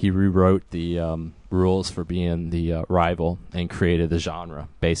 he rewrote the rules for being the rival and created the genre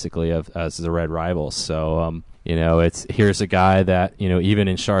basically as the Red Rivals. So here's a guy that even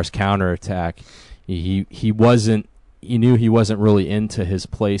in Char's counterattack, he knew he wasn't really into his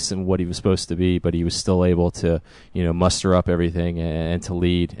place and what he was supposed to be, but he was still able to muster up everything and to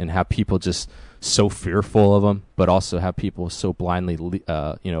lead and have people just so fearful of him, but also have people so blindly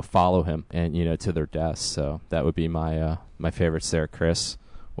follow him and to their deaths. So that would be my favorites there. Chris,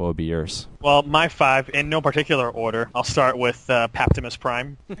 what would be yours? Well, my 5, in no particular order. I'll start with Paptimus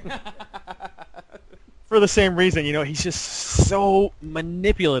Prime. For the same reason, he's just so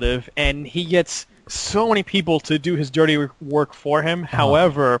manipulative, and he gets so many people to do his dirty work for him.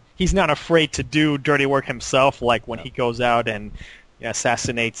 However, he's not afraid to do dirty work himself, like when he goes out and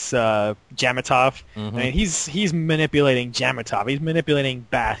assassinates Jamatov. I mean, he's manipulating Jamatov. He's manipulating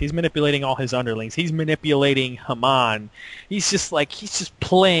Bath. He's manipulating all his underlings. He's manipulating Haman. He's just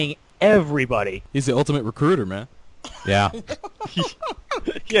playing everybody. He's the ultimate recruiter, man. Yeah.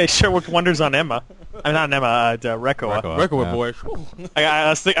 Yeah, he sure worked wonders on Emma. I'm not Emma, Rekoa. Rekoa boy. I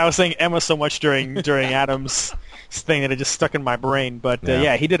was saying Emma so much during Adam's thing that it just stuck in my brain. But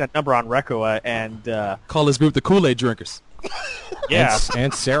yeah, he did a number on Rekoa and call his group the Kool-Aid drinkers. Yeah,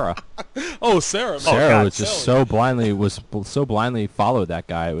 and Sarah. Oh, Sarah! Sarah was just so blindly followed that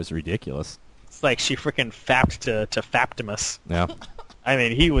guy. It was ridiculous. It's like she freaking fapped to Faptimus. Yeah. I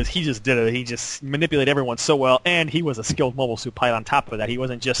mean, he just did it. He just manipulated everyone so well, and he was a skilled mobile suit pilot on top of that. He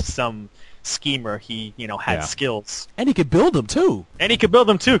wasn't just some schemer. He, had skills. And he could build them, too.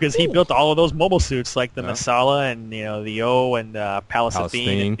 Because he built all of those mobile suits, like the Masala and, the O and Palace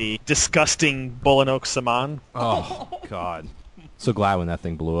Athene and the disgusting Bolanok Saman. Oh, God. So glad when that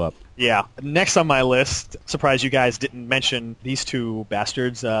thing blew up. Yeah. Next on my list, surprised you guys didn't mention these two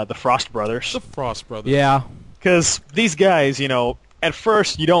bastards, the Frost Brothers. The Frost Brothers. Yeah. Because these guys, at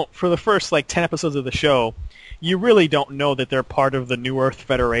first, for the first, 10 episodes of the show, you really don't know that they're part of the New Earth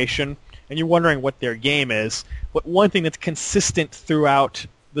Federation, and you're wondering what their game is. But one thing that's consistent throughout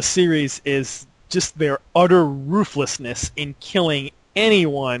the series is just their utter ruthlessness in killing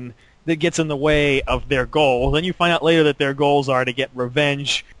anyone that gets in the way of their goal. Then you find out later that their goals are to get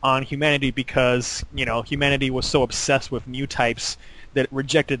revenge on humanity because, humanity was so obsessed with new types that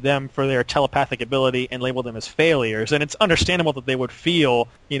rejected them for their telepathic ability and labeled them as failures. And it's understandable that they would feel,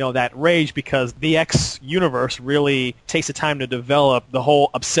 that rage because the X universe really takes the time to develop the whole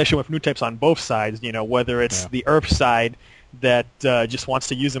obsession with new types on both sides, whether it's the Earth side that just wants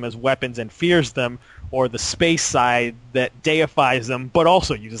to use them as weapons and fears them, or the space side that deifies them but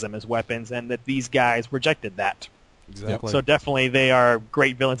also uses them as weapons, and that these guys rejected that. Exactly. So definitely they are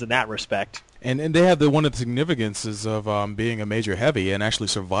great villains in that respect. And they have one of the significances of being a major heavy and actually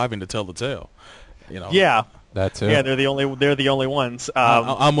surviving to tell the tale. Yeah. That too. Yeah, they're the only ones. I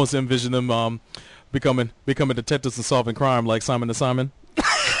almost envision them becoming detectives and solving crime like Simon and Simon.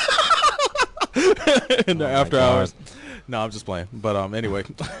 In the after hours. No, I'm just playing. But anyway.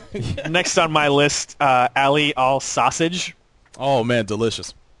 Next on my list, Ali Al Sausage. Oh man,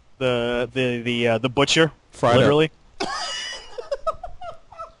 delicious. The butcher, Fried literally.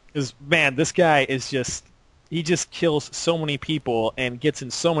 Because man, this guy is he just kills so many people and gets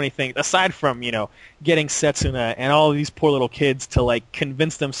in so many things. Aside from getting Setsuna and all of these poor little kids to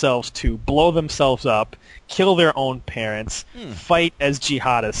convince themselves to blow themselves up, kill their own parents, fight as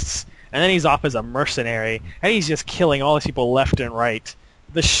jihadists, and then he's off as a mercenary, and he's just killing all these people left and right.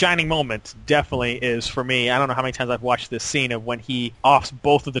 The shining moment definitely is, for me, I don't know how many times I've watched this scene of when he offs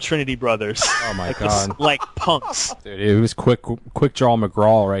both of the Trinity brothers. Oh my God. Like punks. Dude, it was quick draw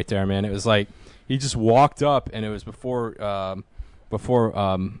McGraw right there, man. It was like he just walked up, and it was before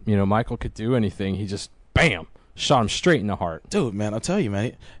Michael could do anything. He just bam shot him straight in the heart. Dude, man, I'll tell you,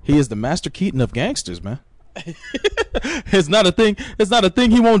 man, he is the Master Keaton of gangsters, man. It's not a thing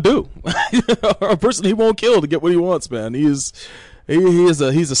he won't do, or a person he won't kill to get what he wants, man. He's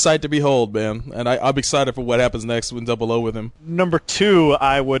a sight to behold, man, and I'm excited for what happens next when Double O with him. Number 2,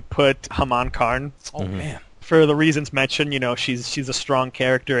 I would put Haman Karn. Oh man. For the reasons mentioned, she's a strong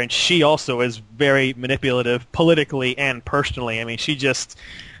character, and she also is very manipulative politically and personally. I mean, she just,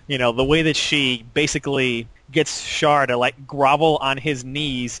 the way that she basically gets Char to grovel on his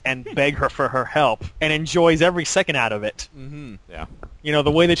knees and beg her for her help, and enjoys every second out of it. Mm-hmm. Yeah.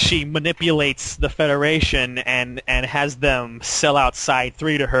 The way that she manipulates the Federation and has them sell out Side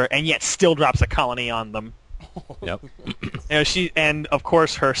 3 to her, and yet still drops a colony on them. Yep. And of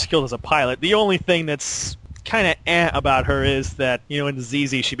course her skills as a pilot. The only thing that's kind of about her is that in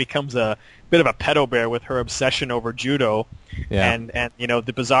ZZ she becomes a bit of a pedo bear with her obsession over judo. Yeah. And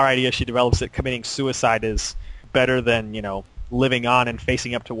the bizarre idea she develops that committing suicide is better than living on and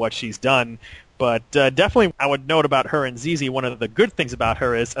facing up to what she's done. But definitely I would note about her and ZZ, one of the good things about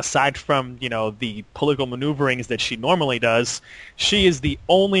her is, aside from the political maneuverings that she normally does, she is the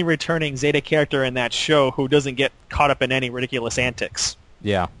only returning Zeta character in that show who doesn't get caught up in any ridiculous antics.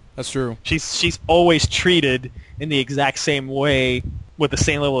 Yeah. That's true. She's always treated in the exact same way, with the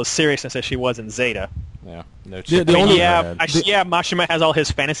same level of seriousness as she was in Zeta. Yeah. No. Mashima has all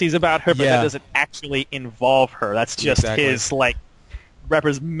his fantasies about her, but that doesn't actually involve her. That's just his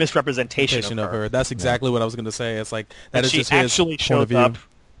misrepresentation of her. That's exactly what I was going to say. It's like that is just his point of view.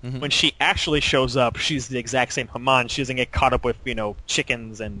 Mm-hmm. When she actually shows up, she's the exact same Haman. She doesn't get caught up with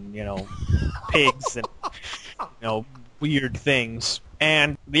chickens and pigs and weird things.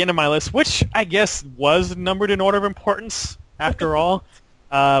 And the end of my list, which I guess was numbered in order of importance after all,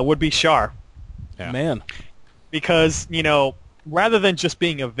 would be Char. Yeah. Man. Because, rather than just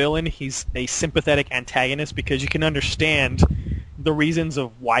being a villain, he's a sympathetic antagonist, because you can understand the reasons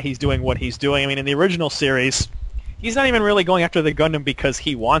of why he's doing what he's doing. I mean, in the original series, he's not even really going after the Gundam because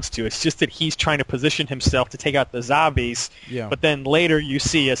he wants to. It's just that he's trying to position himself to take out the zombies. Yeah. But then later you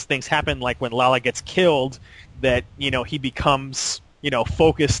see, as things happen, like when Lala gets killed, that, he becomes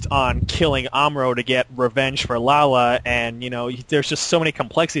focused on killing Amuro to get revenge for Lala, and, there's just so many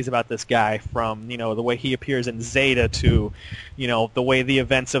complexities about this guy, from, the way he appears in Zeta to, the way the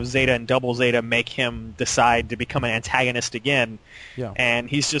events of Zeta and Double Zeta make him decide to become an antagonist again. Yeah. And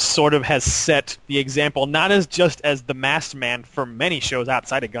he's just sort of has set the example, not as just as the masked man for many shows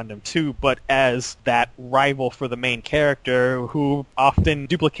outside of Gundam 2, but as that rival for the main character, who often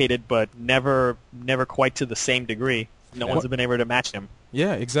duplicated, but never quite to the same degree. No one's been able to match him.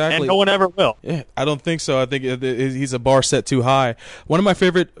 Yeah, exactly. And no one ever will. Yeah, I don't think so. I think he's a bar set too high. One of my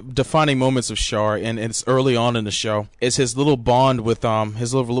favorite defining moments of Char, and it's early on in the show, is his little bond with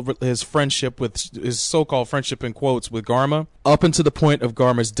his friendship with his so-called friendship in quotes with Garma, up until the point of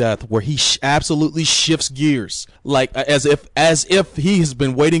Garma's death, where he absolutely shifts gears, like as if he has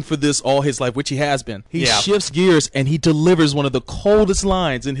been waiting for this all his life, which he has been. He shifts gears and he delivers one of the coldest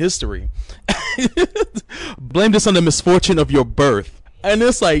lines in history. Blame this on the misfortune of your birth. And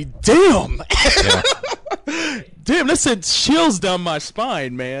it's like, damn. Yeah. Damn, that sent chills down my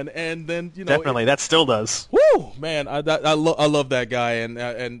spine, man. And then, definitely, that still does. Woo, man, I love that guy, and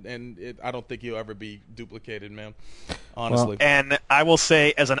I don't think he'll ever be duplicated, man. Honestly. Well, and I will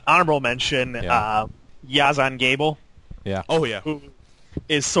say, as an honorable mention, Yazan Gable. Yeah. Oh yeah. Who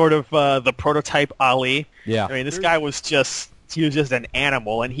is sort of the prototype Ali. Yeah. I mean, this guy was just an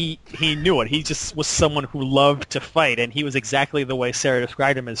animal, and he knew it. He just was someone who loved to fight, and he was exactly the way Sarah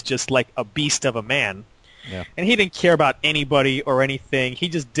described him, as just like a beast of a man. Yeah. And he didn't care about anybody or anything. He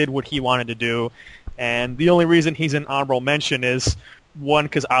just did what he wanted to do. And the only reason he's an honorable mention is, one,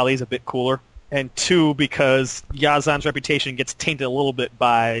 because Ali's a bit cooler, and two, because Yazan's reputation gets tainted a little bit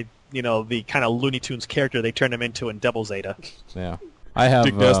by, the kind of Looney Tunes character they turned him into in Double Zeta. Yeah. I have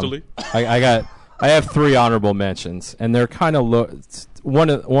Dick Dastardly. I have 3 honorable mentions, and they're kind of low. One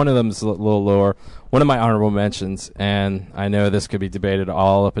of them is a little lower. One of my honorable mentions, and I know this could be debated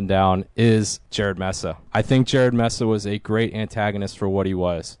all up and down, is Jared Mesa. I think Jared Mesa was a great antagonist for what he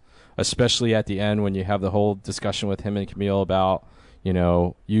was, especially at the end when you have the whole discussion with him and Camille about,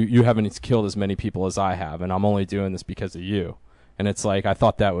 you haven't killed as many people as I have, and I'm only doing this because of you. And it's like, I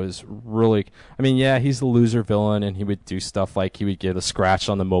thought that was really, I mean, yeah, he's the loser villain, and he would do stuff like he would get a scratch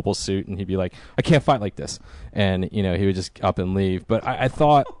on the mobile suit, and he'd be like, I can't fight like this. And, he would just up and leave. But I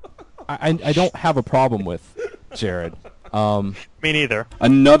thought, I don't have a problem with Jared. Me neither.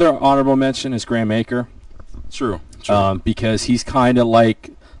 Another honorable mention is Graham Aker. True. Because he's kind of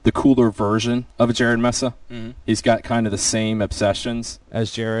like the cooler version of Jared Mesa. Mm-hmm. He's got kind of the same obsessions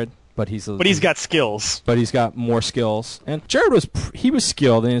as Jared. But he's got skills. But he's got more skills. And Jared was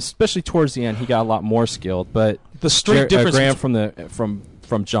skilled, and especially towards the end, he got a lot more skilled. But the straight difference Graham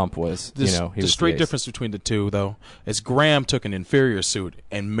from Jump was, the straight difference between the two, though, is Graham took an inferior suit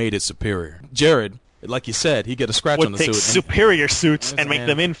and made it superior. Jared, like you said, he get a scratch on the suit. Would take superior suits and make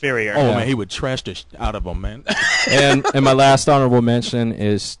them inferior. Oh, man, he would trash the out of them, man. and my last honorable mention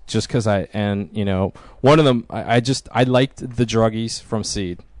is just because one of them, I liked the druggies from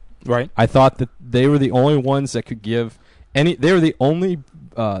Seed. Right. I thought that they were the only ones that could give they were the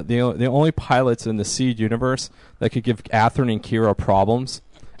only pilots in the Seed universe that could give Athrun and Kira problems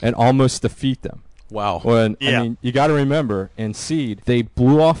and almost defeat them. Wow. I mean, you got to remember, in Seed, they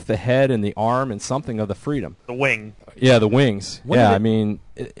blew off the head and the arm and something of the Freedom. The wing. Yeah, the wings. I mean,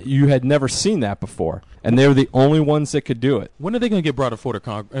 you had never seen that before, and they were the only ones that could do it. When are they going to get brought in front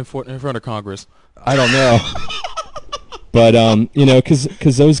of Congress? I don't know. But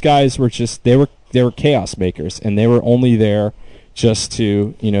because those guys were just they were chaos makers, and they were only there just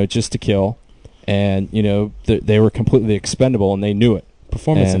to kill, and they were completely expendable, and they knew it.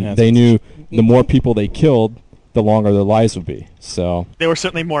 Performance and enhancements. They knew the more people they killed, the longer their lives would be. So they were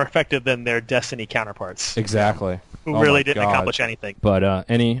certainly more effective than their Destiny counterparts. Exactly. Who really didn't accomplish anything. But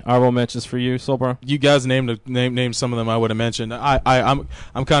any honorable mentions for you, Soulbro? You guys named some of them I would have mentioned. I'm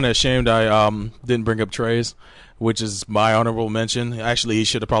kind of ashamed I didn't bring up Trey's, which is my honorable mention. Actually, he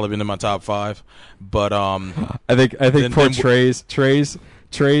should have probably been in my top 5. But I think poor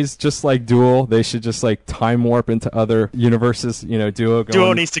Trey's just like Duel. They should just like time warp into other universes.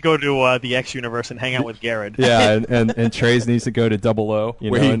 Duo needs to go to the X universe and hang out with Garrett. Yeah, and Trey's needs to go to 00,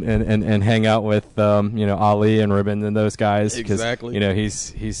 and hang out with Ali and Ribbon and those guys. Exactly.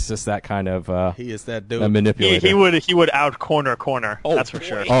 He's just that kind of he is that dude. A manipulator. He would out corner. That's for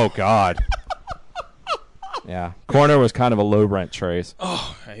sure. Oh God. Yeah, Corner was kind of a low rent Trey's.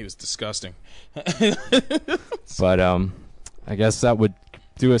 Oh, he was disgusting. But I guess that would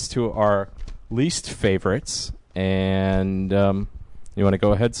do us to our least favorites. And you want to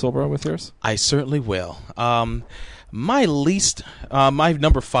go ahead, Silver, with yours? I certainly will. My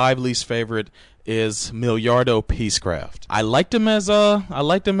number 5 least favorite is Milliardo Peacecraft. I liked him as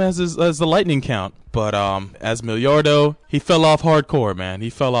the Lightning Count, but as Milliardo, he fell off hardcore, man. He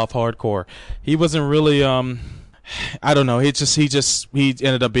fell off hardcore. He wasn't really I don't know. He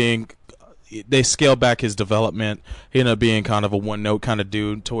ended up being. They scaled back his development. He ended up being kind of a one-note kind of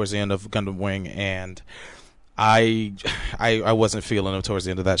dude towards the end of Gundam Wing, and I wasn't feeling him towards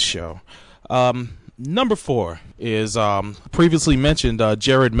the end of that show. Number 4 is previously mentioned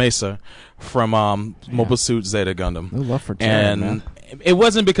Jared Mesa from Mobile Suit Zeta Gundam. No love for Jared, man. It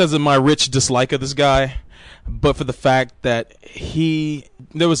wasn't because of my rich dislike of this guy, but for the fact that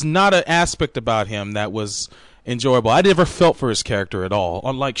there was not an aspect about him that was enjoyable. I never felt for his character at all,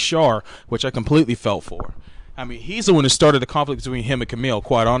 unlike Char, which I completely felt for. I mean, he's the one who started the conflict between him and Camille,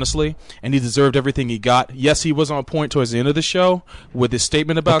 quite honestly, and he deserved everything he got. Yes, he was on point towards the end of the show with his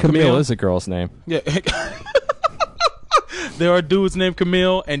statement about Camille. Camille is a girl's name. Yeah. There are dudes named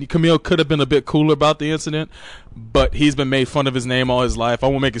Camille, and Camille could have been a bit cooler about the incident, but he's been made fun of his name all his life. I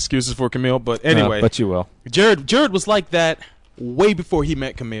won't make excuses for Camille, but anyway. But you will. Jared was like that way before he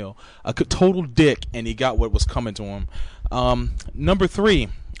met Camille. A total dick, and he got what was coming to him. Number 3,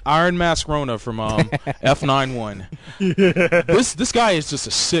 Iron Mask Rona from F91. This guy is just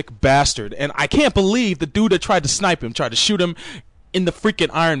a sick bastard, and I can't believe the dude that tried to snipe him, tried to shoot him, in the freaking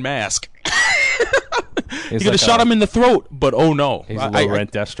Iron Mask. He could have like shot him in the throat, but oh no. He's a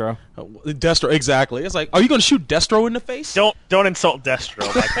low-rent Destro. Destro, exactly. It's like, are you going to shoot Destro in the face? Don't insult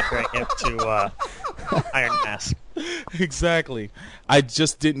Destro by comparing him to Iron Mask. Exactly. I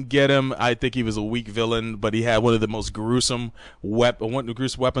just didn't get him. I think he was a weak villain, but he had one of the most gruesome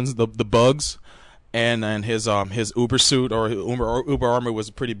weapons, the bugs. And his Uber suit or Uber armor was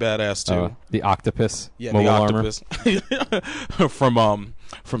pretty badass too. The octopus. Yeah, the octopus from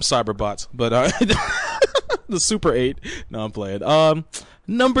Cyberbots. But the Super 8. No, I'm playing.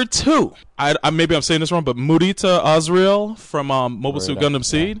 Number 2. Maybe I'm saying this wrong, but Murita Azrael from Mobile Suit Gundam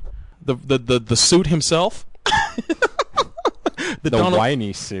Seed. The suit himself. The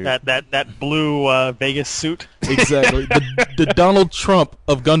whiny suit. That blue Vegas suit. Exactly. The Donald Trump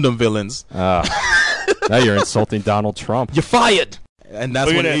of Gundam villains. Now you're insulting Donald Trump. You're fired. And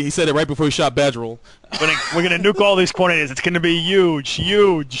that's when he said it right before he shot Badgerol. We're gonna nuke all these coordinators. It's gonna be huge.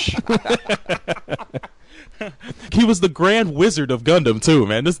 He was the Grand Wizard of Gundam too,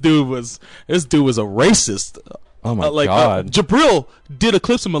 man. This dude was a racist. Oh my God! Jabril did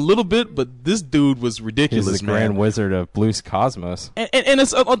eclipse him a little bit, but this dude was ridiculous. He's the Grand Wizard of Blues Cosmos. And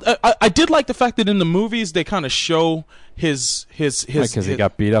it's I did like the fact that in the movies they kind of show his because he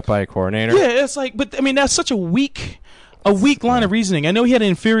got beat up by a coordinator. Yeah, it's like, but I mean that's such a weak line of reasoning. I know he had an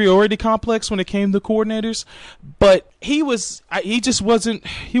inferiority complex when it came to coordinators, but he just wasn't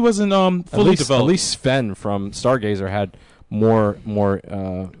fully developed. At least Sven from Stargazer had more.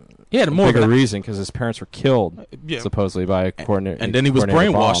 He had a bigger reason because his parents were killed supposedly by a coordinator. And then he was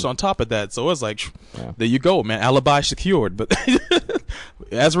brainwashed on top of that. So it was like, there you go, man. Alibi secured. But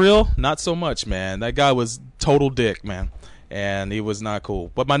Azrael, not so much, man. That guy was total dick, man. And he was not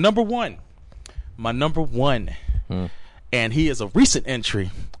cool. But my number one, and he is a recent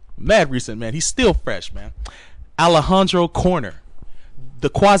entry. Mad recent, man. He's still fresh, man. Alejandro Corner. The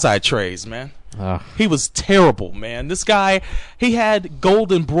Quasi-Trays, man. He was terrible, man. This guy, he had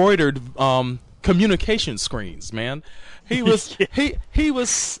gold embroidered communication screens, man. He was he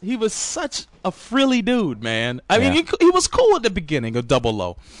was such a frilly dude, man. I mean, he was cool at the beginning of Double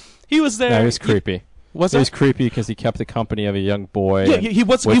O. He was there. No, he was creepy. He was creepy because he kept the company of a young boy. Yeah, he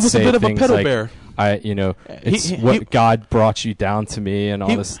was a bit of a pedo bear. It's God brought you down to me and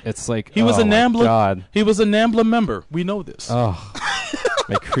all this. It's like he was a NAMBLA. God. He was a NAMBLA member. We know this. Oh.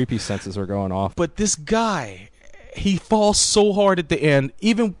 My creepy senses are going off. But this guy, he falls so hard at the end.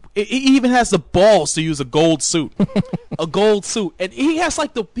 He even has the balls to use a gold suit, and he has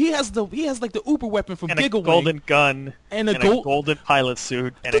the Uber weapon from Giga Wing, a golden gun, and a golden pilot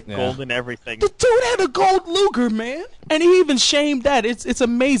suit, and a golden everything. The dude had a gold Luger, man, and he even shamed that. It's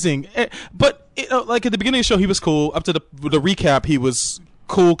amazing. But like at the beginning of the show, he was cool. Up to the recap, he was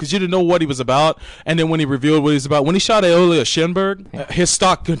cool because you didn't know what he was about, and then when he revealed what he was about, when he shot Aeolia Shinberg, his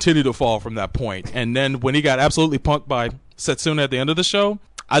stock continued to fall from that point. And then when he got absolutely punked by Setsuna at the end of the show,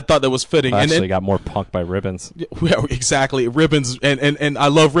 I thought that was fitting. Actually, got more punked by Ribbons. Yeah, exactly. Ribbons, and I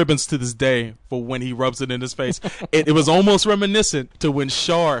love Ribbons to this day for when he rubs it in his face. It was almost reminiscent to when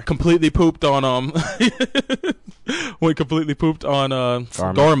Char completely pooped on Garma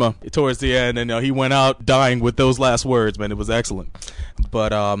towards the end, and he went out dying with those last words. Man, it was excellent.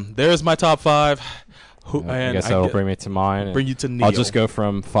 But there's my top 5. I guess that'll bring me to mine. Bring you to Neo. I'll just go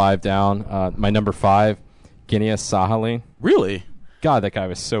from 5 down. My number 5, Gineas Sahalin. Really? God, that guy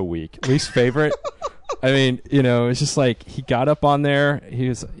was so weak. Least favorite. I mean, it's just like he got up on there. He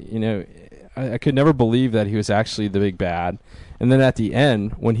was, I could never believe that he was actually the big bad. And then at the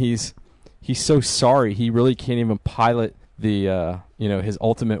end, when he's so sorry, he really can't even pilot the his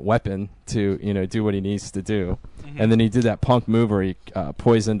ultimate weapon to do what he needs to do. Mm-hmm. And then he did that punk move where he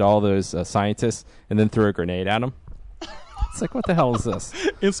poisoned all those scientists and then threw a grenade at them. It's like, what the hell is this?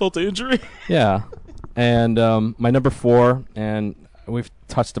 Insult to injury. Yeah. And my number 4, and we've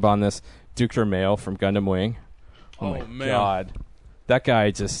touched upon this, Duke Mail from Gundam Wing. Oh my man. God. That guy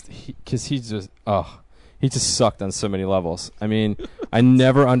he just sucked on so many levels. I mean, I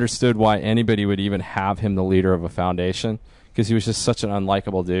never understood why anybody would even have him the leader of a foundation, because he was just such an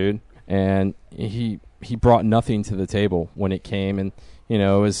unlikable dude, and he brought nothing to the table when it came, and he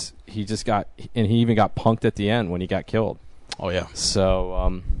even got punked at the end when he got killed. Oh yeah.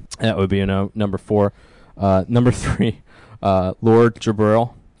 So that would be number 4. Number 3, Lord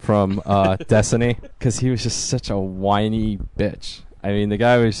Jabril from Destiny, because he was just such a whiny bitch. I mean, the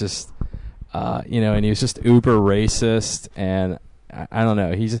guy was just, and he was just uber racist, and I don't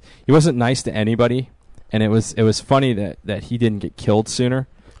know. He wasn't nice to anybody, and it was funny that he didn't get killed sooner,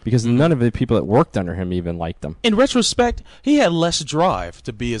 because none of the people that worked under him even liked him. In retrospect, he had less drive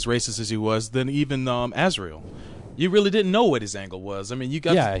to be as racist as he was than even Azrael. You really didn't know what his angle was. I mean, you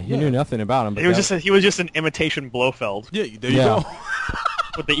got you knew nothing about him. But he was just an imitation Blofeld. Yeah, there you go.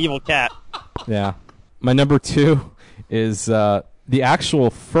 With the evil cat. Yeah. My number 2 is the actual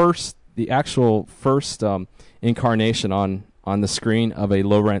first incarnation on the screen of a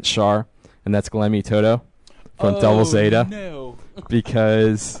low-rent Char, and that's Glemmy Toto from Double Zeta. No.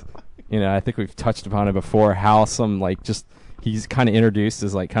 Because, I think we've touched upon it before, how he's kind of introduced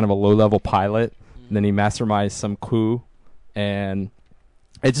as kind of a low-level pilot, and then he masterminded some coup, and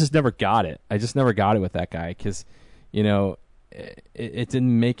I just never got it. I just never got it with that guy, because, it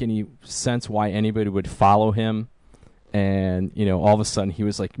didn't make any sense why anybody would follow him. And, all of a sudden he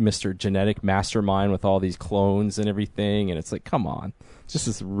was like Mr. Genetic Mastermind with all these clones and everything. And it's like, come on. This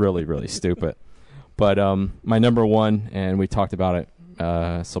is really, really stupid. But my number 1, and we talked about it,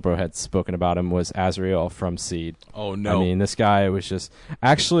 Silbro had spoken about him, was Azrael from Seed. Oh, no. I mean, this guy was just...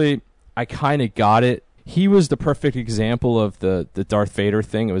 Actually, I kind of got it. He was the perfect example of the Darth Vader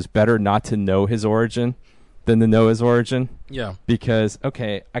thing. It was better not to know his origin than to know his origin. Yeah. Because,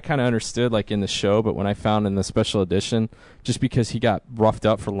 okay, I kind of understood in the show, but when I found in the special edition, just because he got roughed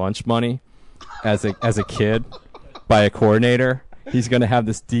up for lunch money as a kid by a coordinator, he's going to have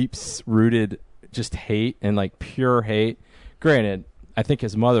this deep-rooted just hate and pure hate. Granted, I think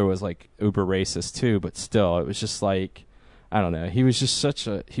his mother was uber racist too, but still, it was just I don't know. He was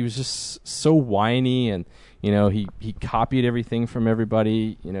just so whiny, and he copied everything from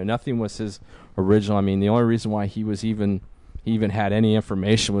everybody. Nothing was his original. I mean, the only reason why he even had any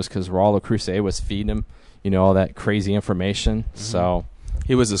information was because Raul Crusade was feeding him, all that crazy information. Mm-hmm. So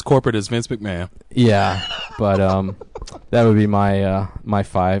he was as corporate as Vince McMahon. Yeah, but that would be my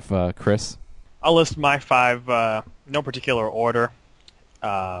 5. Chris, I'll list my 5. No particular order.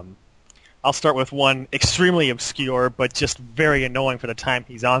 I'll start with one extremely obscure, but just very annoying for the time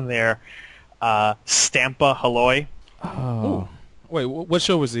he's on there. Stampa Halloy. Oh. Wait, what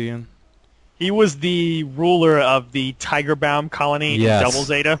show was he in? He was the ruler of the Tigerbaum colony in Double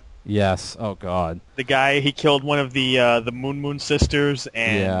Zeta. Yes. Oh God. The guy, he killed one of the Moon sisters,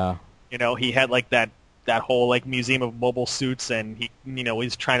 and he had that whole museum of mobile suits, and he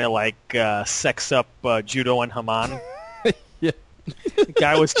he's trying to sex up Judo and Haman. Yeah. The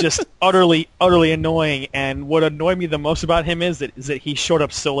guy was just utterly annoying, and what annoyed me the most about him is that he showed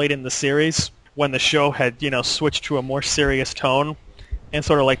up so late in the series when the show had switched to a more serious tone, and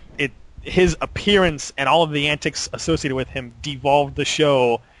sort of his appearance and all of the antics associated with him devolved the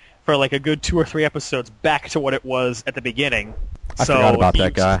show for a good 2 or 3 episodes back to what it was at the beginning. I forgot about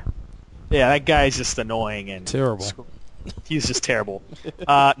that guy. Yeah, that guy's just annoying and terrible. He's just terrible.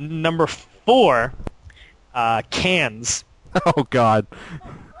 Number 4, Cans. Oh God.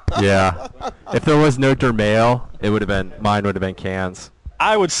 Yeah. If there was no Dermail, mine would have been Cans.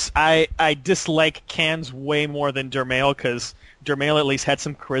 I dislike Cans way more than Dermail, because Dermail at least had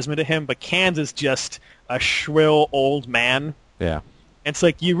some charisma to him, but Cans is just a shrill old man. Yeah. It's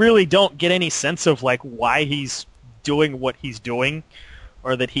you really don't get any sense of why he's doing what he's doing,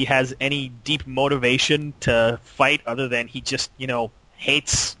 or that he has any deep motivation to fight other than he just,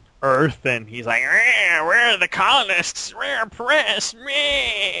 hates Earth, and he's like, where are the colonists? Where press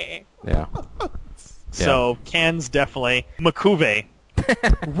me? Yeah. So Cans definitely. Makuve.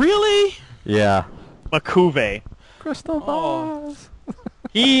 Really? Yeah. Makuve. Crystal Vase.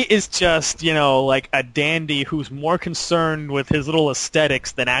 He is just, a dandy who's more concerned with his little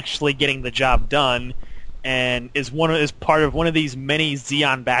aesthetics than actually getting the job done, and is part of one of these many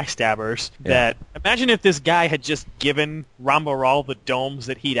Zeon backstabbers that, imagine if this guy had just given Ramba Ral the domes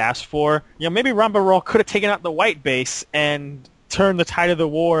that he'd asked for. Maybe Ramba Ral could have taken out the white base and turned the tide of the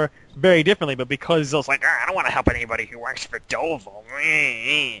war very differently, but because he's I don't want to help anybody who works for Doval.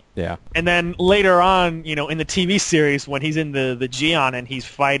 Yeah. And then later on, in the TV series, when he's in the Geon and he's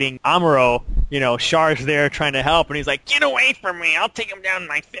fighting Amuro, Char's there trying to help, and he's like, get away from me, I'll take him down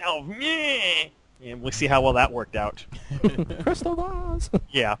myself. And we'll see how well that worked out. Crystal Vase.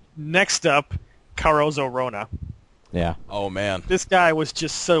 Yeah. Next up, Carozo Rona. Yeah. Oh, man. This guy was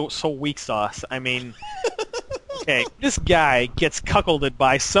just so weak sauce. I mean, okay, this guy gets cuckolded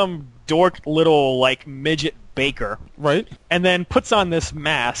by some dork little, midget baker. Right. And then puts on this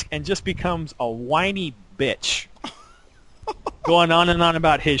mask and just becomes a whiny bitch. Going on and on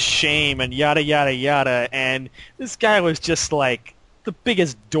about his shame and yada, yada, yada. And this guy was just the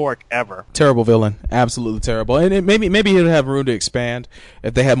biggest dork ever. Terrible villain, absolutely terrible. And maybe he'd have room to expand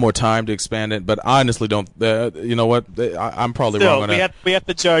if they had more time to expand it. But I honestly don't. I'm probably wrong on that. We have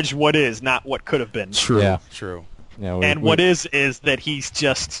to judge what is, not what could have been. True. Yeah. True. Yeah, what is that he's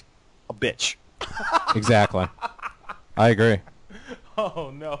just a bitch. Exactly. I agree.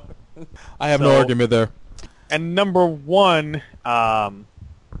 Oh no, I have no argument there. And number 1, crap,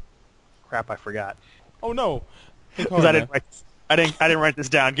 I forgot. Oh no, because I didn't write this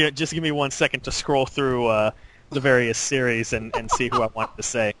down. Just give me 1 second to scroll through the various series and see who I wanted to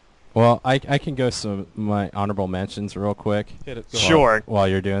say. Well, I can go some my honorable mentions real quick. Sure. While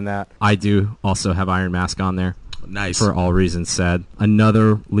you're doing that, I do also have Iron Mask on there. Nice. For all reasons said.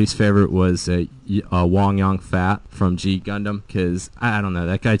 Another least favorite was Wong Yong Fat from G Gundam, because I don't know,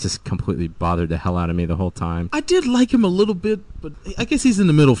 that guy just completely bothered the hell out of me the whole time. I did like him a little bit, but I guess he's in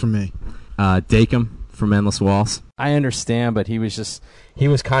the middle for me. Dakem from Endless Walls. I understand, but he was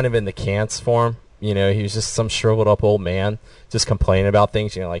kind of in the Cants form. You know, he was just some shriveled up old man just complaining about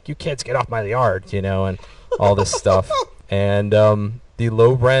things, you know, like, you kids get off my yard, you know, and all this stuff. And the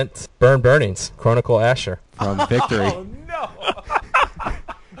low rent Burnings, Chronicle Asher from Victory. Oh no!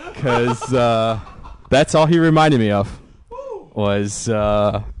 Because that's all he reminded me of was,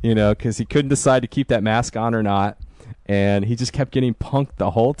 you know, because he couldn't decide to keep that mask on or not, and he just kept getting punked the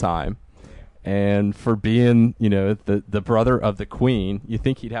whole time. And for being, you know, the brother of the queen, you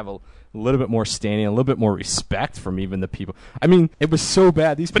think he'd have a little bit more standing, a little bit more respect from even the people. I mean, it was so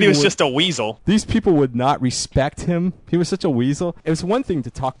bad. But he was just a weasel. These people would not respect him. He was such a weasel. It was one thing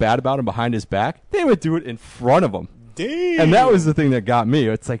to talk bad about him behind his back. They would do it in front of him. Damn. And that was the thing that got me.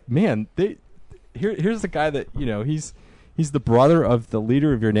 It's like, man, here's the guy that, you know, he's the brother of the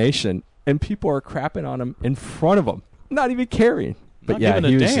leader of your nation, and people are crapping on him in front of him, not even caring. But not yeah, giving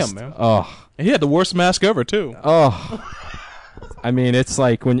he a was damn, just, man. Oh, and he had the worst mask ever too. Oh. I mean, it's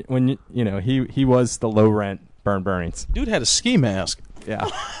like when you know, he was the low rent Burnings. Dude had a ski mask. Yeah.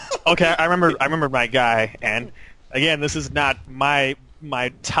 Okay, I remember my guy, and again, this is not my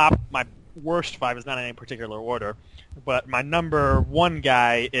worst 5 is not in any particular order, but my number 1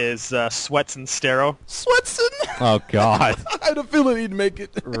 guy is Swetson Stero. Swetson. Oh God. I had a feeling he'd make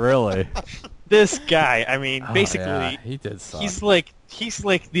it. Really? This guy, I mean, basically, yeah, he did suck. He's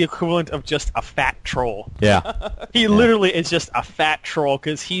like the equivalent of just a fat troll. Yeah. He literally is just a fat troll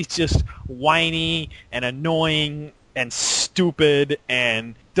because he's just whiny and annoying and stupid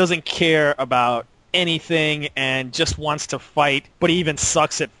and doesn't care about anything and just wants to fight, but he even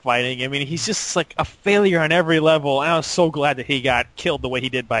sucks at fighting. I mean, he's just like a failure on every level, and I was so glad that he got killed the way he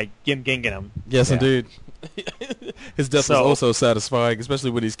did by Gim Ginganum. Yes, indeed. His death was also satisfying,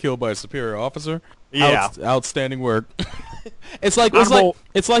 especially when he's killed by a superior officer. Yeah, outstanding work. It's like when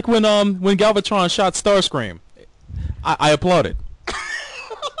Galvatron shot Starscream. I applauded.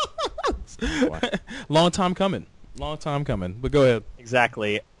 Long time coming. But go ahead.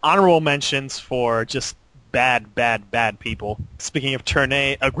 Exactly. Honorable mentions for just bad people. Speaking of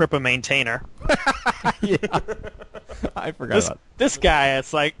Tournay, Agrippa Maintainer. Yeah. I forgot this guy.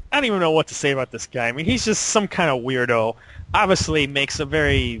 It's like, I don't even know what to say about this guy. I mean, he's just some kind of weirdo. Obviously makes a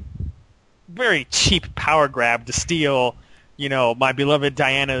very, very cheap power grab to steal, you know, my beloved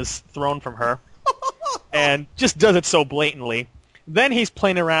Diana's throne from her. And just does it so blatantly. Then he's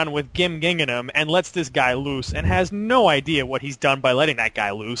playing around with Gim Ginganum and lets this guy loose and has no idea what he's done by letting that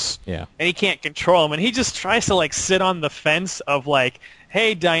guy loose. Yeah. And he can't control him. And he just tries to, like, sit on the fence of, like,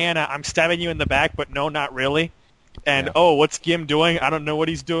 hey, Diana, I'm stabbing you in the back, but no, not really. And, oh, what's Gim doing? I don't know what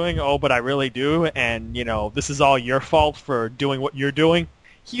he's doing. Oh, but I really do. And, you know, this is all your fault for doing what you're doing.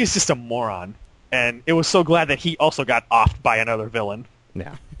 He is just a moron. And it was so glad that he also got offed by another villain.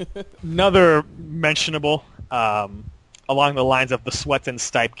 Yeah. Another mentionable, along the lines of the Swetson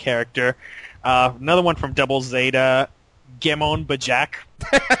Stipe character. Another one from Double Zeta, Gamon Bajak.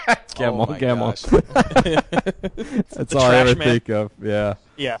 Gamon. That's all I ever think of. Yeah.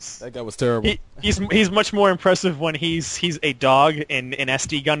 Yes. That guy was terrible. He's much more impressive when he's a dog in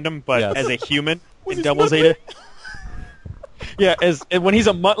SD Gundam, but as a human in Double Zeta. Yeah, when he's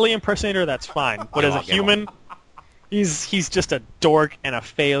a Muttley impersonator, that's fine. But as a human, he's just a dork and a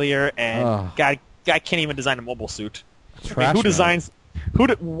failure, and guy can't even design a mobile suit. I mean, who designs?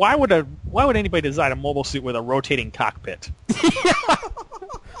 Why would anybody design a mobile suit with a rotating cockpit?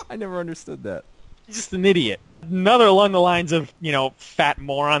 I never understood that. He's just an idiot. Another along the lines of, you know, fat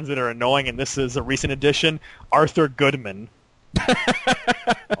morons that are annoying, and this is a recent addition, Arthur Goodman.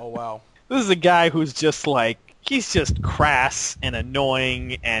 Oh, wow. This is a guy who's just like, he's just crass and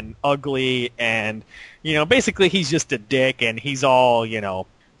annoying and ugly, and, you know, basically he's just a dick, and he's all, you know,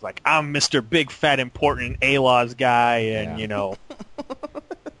 like, I'm Mr. Big Fat Important A-Laws guy, and, you know.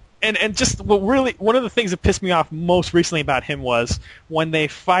 And just one of the things that pissed me off most recently about him was when they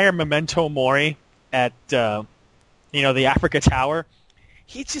fire Memento Mori at, you know, the Africa Tower,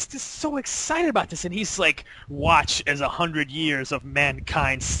 he just is so excited about this, and he's like, watch as 100 years of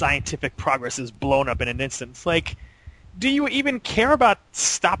mankind's scientific progress is blown up in an instant. It's like, do you even care about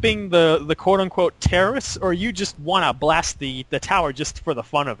stopping the quote-unquote terrorists, or you just want to blast the tower just for the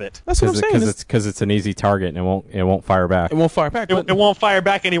fun of it? That's what I'm saying. Because it's an easy target and it won't fire back. It won't fire back. It won't fire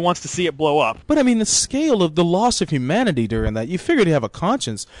back, and he wants to see it blow up. But I mean, the scale of the loss of humanity during that, you figured he'd have a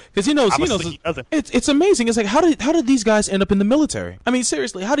conscience, because he knows. It's amazing. It's like, how did these guys end up in the military? I mean,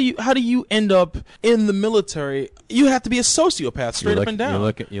 seriously, how do you end up in the military? You have to be a sociopath, straight up and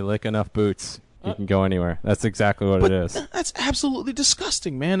down. You lick enough boots. You can go anywhere. That's exactly what it is. That's absolutely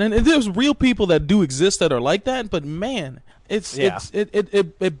disgusting, man. And there's real people that do exist that are like that, but man,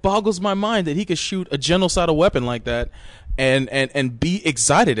 it boggles my mind that he could shoot a genocidal weapon like that and be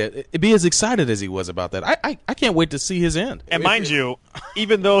excited be as excited as he was about that. I can't wait to see his end. And mind you,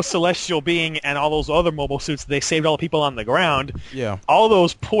 even though Celestial Being and all those other mobile suits, they saved all the people on the ground. Yeah. All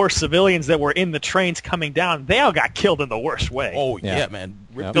those poor civilians that were in the trains coming down, they all got killed in the worst way. Oh yeah, man.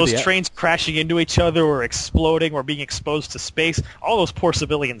 Those trains crashing into each other or exploding or being exposed to space, all those poor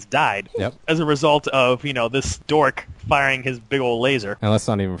civilians died as a result of, this dork firing his big old laser. And let's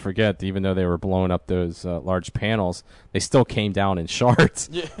not even forget, even though they were blowing up those large panels, they still came down in shards.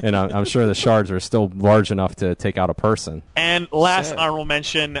 Yeah. And I'm sure the shards are still large enough to take out a person. And last honorable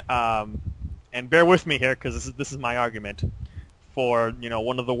mention, and bear with me here because this is my argument, for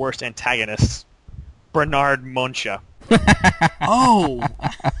one of the worst antagonists, Bernard Muncha. Oh.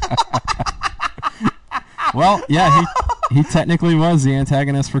 Well, yeah, he technically was the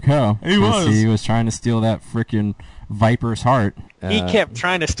antagonist for Ko. He was. He was trying to steal that freaking Viper's heart. He kept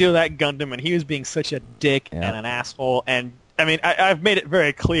trying to steal that Gundam, and he was being such a dick and an asshole. And I mean, I've made it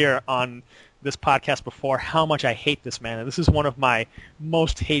very clear on this podcast before how much I hate this man. And this is one of my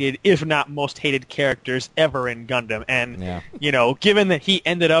most hated, if not most hated characters ever in Gundam. And, given that he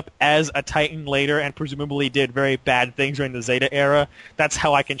ended up as a Titan later and presumably did very bad things during the Zeta era, that's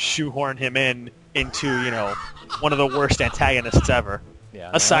how I can shoehorn him into, one of the worst antagonists ever.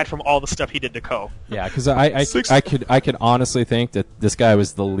 Yeah, aside from all the stuff he did to Ko. Yeah, because I could honestly think that this guy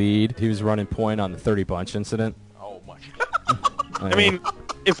was the lead. He was running point on the 30 Bunch incident. Oh my God. I mean,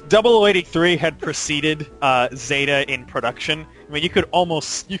 if 0083 had preceded Zeta in production, I mean, you could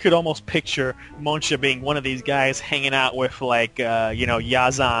almost picture Muncha being one of these guys hanging out with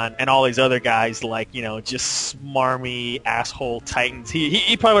Yazan and all these other guys, just smarmy asshole Titans.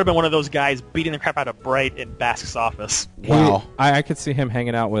 He probably would have been one of those guys beating the crap out of Bright in Bask's office. Wow, I could see him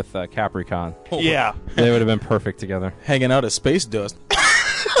hanging out with Capricorn. Yeah, they would have been perfect together. Hanging out as space dust.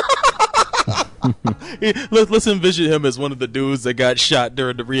 Let's envision him as one of the dudes that got shot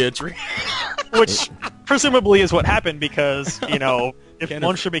during the re-entry. Which presumably is what happened because, if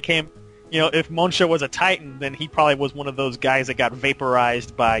Muncha was a Titan, then he probably was one of those guys that got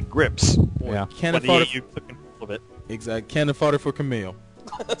vaporized by Grips. Yeah. Cannon fodder. You took control of it. Exactly. Cannon fodder for Camille.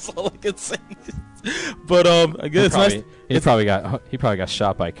 That's all I can say. But I guess he probably got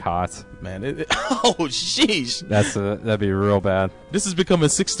shot by Kotz. Man, oh sheesh. That'd be real bad. This is becoming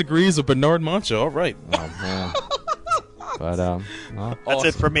 6 degrees of Bernard Muncha. All right. Oh man. But that's awesome.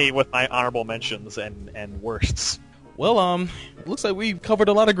 It for me with my honorable mentions and worsts. Well, looks like we've covered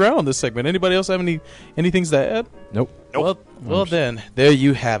a lot of ground this segment. Anybody else have any things to add? Nope. Well then, there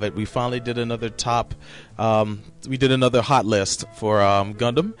you have it. We finally did another we did another hot list for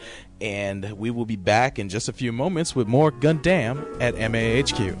Gundam, and we will be back in just a few moments with more Gundam at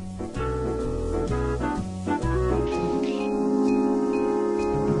MAHQ.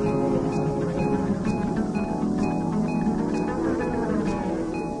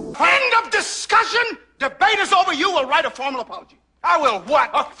 End of discussion. Debate is over. You will write a formal apology. I will what?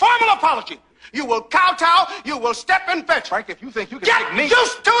 A formal apology. You will kowtow. You will step and fetch. Frank, if you think you can get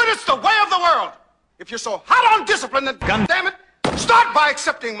used to it, it's the way of the world. If you're so hot on discipline, then damn it, start by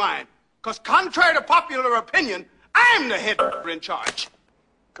accepting mine. Because contrary to popular opinion, I'm the head in charge.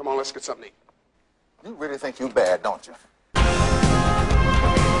 Come on, let's get something to eat. You really think you bad, don't you?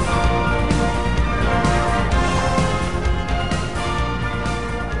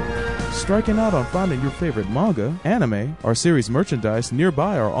 Striking out on finding your favorite manga, anime, or series merchandise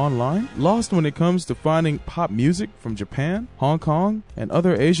nearby or online? Lost when it comes to finding pop music from Japan, Hong Kong, and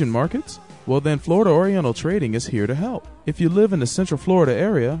other Asian markets? Well then, Florida Oriental Trading is here to help. If you live in the Central Florida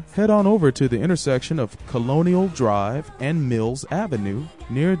area, head on over to the intersection of Colonial Drive and Mills Avenue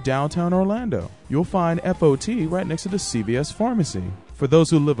near downtown Orlando. You'll find FOT right next to the CVS Pharmacy. For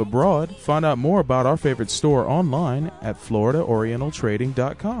those who live abroad, find out more about our favorite store online at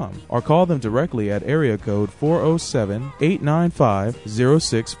FloridaOrientalTrading.com or call them directly at area code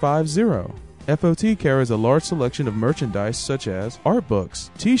 407-895-0650. FOT carries a large selection of merchandise such as art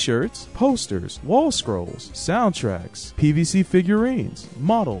books, t-shirts, posters, wall scrolls, soundtracks, PVC figurines,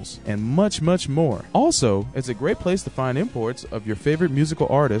 models, and much, much more. Also, it's a great place to find imports of your favorite musical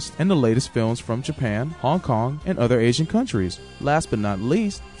artists and the latest films from Japan, Hong Kong, and other Asian countries. Last but not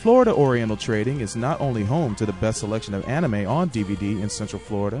least, Florida Oriental Trading is not only home to the best selection of anime on DVD in Central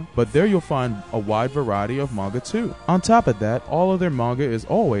Florida, but there you'll find a wide variety of manga too. On top of that, all of their manga is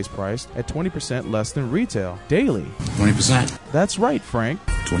always priced at 20% less than retail, daily. 20%? That's right, Frank.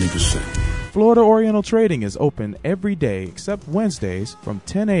 20%. Florida Oriental Trading is open every day except Wednesdays from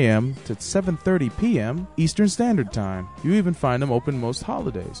 10 a.m. to 7:30 p.m. Eastern Standard Time. You even find them open most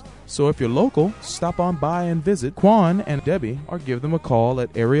holidays. So if you're local, stop on by and visit Quan and Debbie or give them a call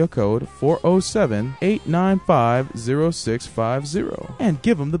at area code 407-895-0650 and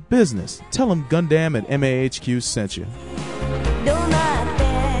give them the business. Tell them Gundam at MAHQ sent you.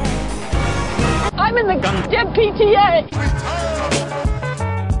 I'm in the Gundam PTA!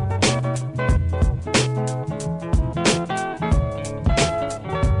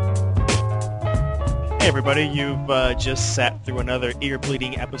 Hey everybody, you've just sat through another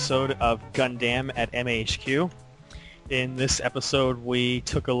ear-bleeding episode of Gundam at MAHQ. In this episode, we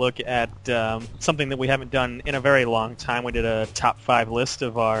took a look at something that we haven't done in a very long time. We did a top 5 list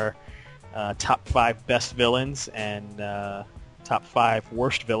of our top 5 best villains and top 5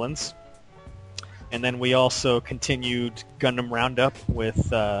 worst villains. And then we also continued Gundam Roundup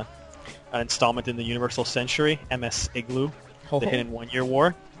with an installment in the Universal Century, MS Igloo, The Hidden One-Year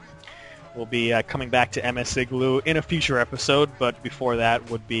War. We'll be coming back to MS Igloo in a future episode, but before that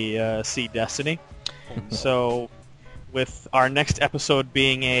would be Seed Destiny. So, with our next episode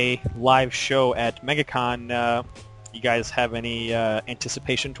being a live show at MegaCon, you guys have any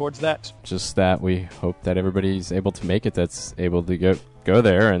anticipation towards that? Just that we hope that everybody's able to make it, that's able to go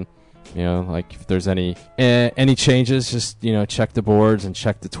there, and like if there's any changes, just check the boards and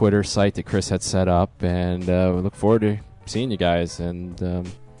check the Twitter site that Chris had set up, and we look forward to seeing you guys and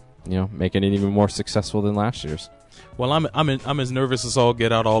making it even more successful than last year's. Well, I'm as nervous as all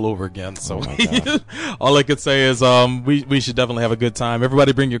get out all over again. So all I could say is we should definitely have a good time.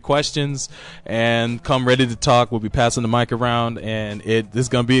 Everybody bring your questions and come ready to talk. We'll be passing the mic around, and this is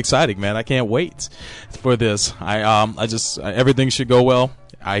gonna be exciting, man. I can't wait for this. I just everything should go well.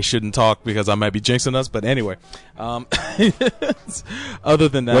 I shouldn't talk because I might be jinxing us, but anyway. Other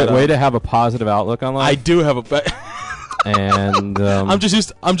than that, way to have a positive outlook on life. I do have a. And I'm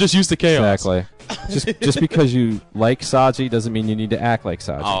just used to chaos. Exactly. just because you like Saji doesn't mean you need to act like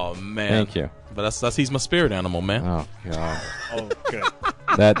Saji. Oh man, thank you. But he's my spirit animal, man. Oh god. Oh good.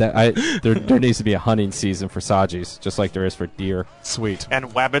 There needs to be a hunting season for Sajis, just like there is for deer. Sweet. And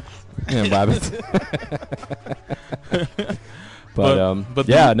wabbits. And wabbits. But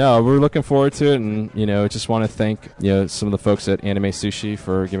we're looking forward to it, and just want to thank some of the folks at Anime Sushi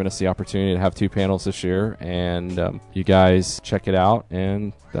for giving us the opportunity to have 2 panels this year, and you guys check it out,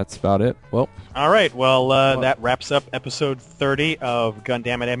 and that's about it. Well, all right. Well, that wraps up episode 30 of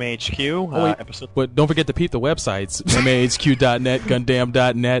Gundam at MAHQ. But don't forget to peep the websites: mahq.net,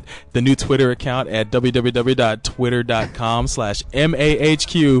 gundam.net, the new Twitter account at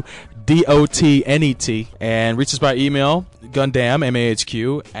www.twitter.com/mahq.dotnet, and reach us by email,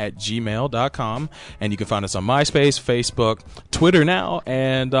 gundam.mahq@gmail.com, and you can find us on MySpace, Facebook, Twitter now,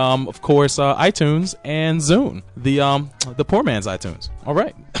 and of course iTunes and Zune, the poor man's iTunes. All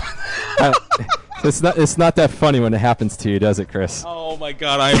right. It's not that funny when it happens to you, does it, Chris? Oh my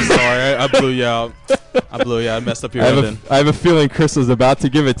God, I am sorry. I blew you out. I messed up your ending. I have a feeling Chris was about to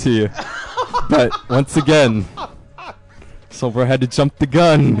give it to you, but once again, Silver had to jump the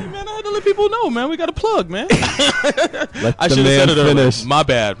gun. Hey, man, I had to let people know, man. We got a plug, man. I should have said it finish. My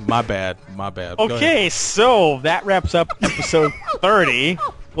bad. Okay, so that wraps up episode 30.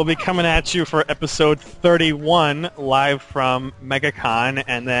 We'll be coming at you for episode 31 live from MegaCon,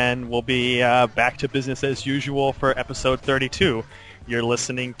 and then we'll be back to business as usual for episode 32. You're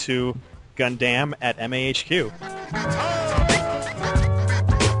listening to Gundam at MAHQ.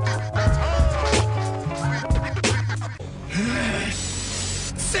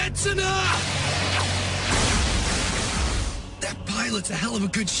 That pilot's a hell of a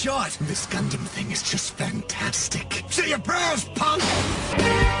good shot. This Gundam thing is just fantastic. Say your prayers, punk!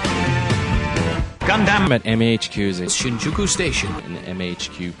 Gundam at MAHQ is a Shinjuku station, an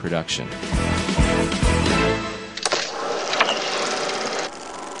MAHQ production.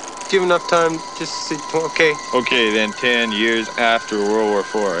 Do you have enough time just to see? Okay. Okay, then 10 years after World War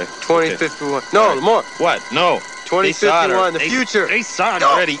IV. 2051. No, more. What? No. 2051, the future. They saw it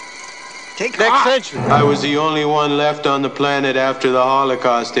already. Take Next century. I was the only one left on the planet after the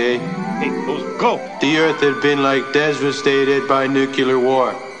Holocaust, eh? Hey, go. The Earth had been like devastated by nuclear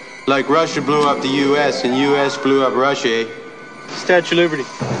war. Like Russia blew up the U.S. and U.S. blew up Russia, eh? Statue of Liberty.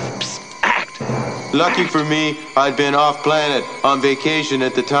 Lucky for me, I'd been off planet on vacation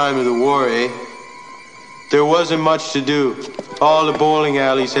at the time of the war, eh? There wasn't much to do. All the bowling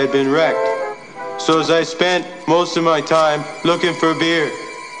alleys had been wrecked. So as I spent most of my time looking for beer.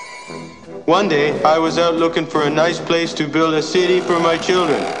 One day, I was out looking for a nice place to build a city for my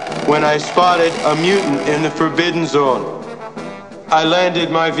children when I spotted a mutant in the Forbidden Zone. I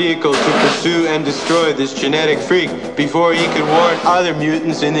landed my vehicle to pursue and destroy this genetic freak before he could warn other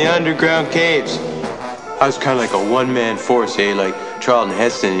mutants in the underground caves. I was kind of like a one-man force, eh? Like Charlton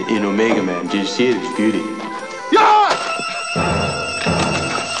Heston in Omega Man. Did you see it? It's beauty. Yeah!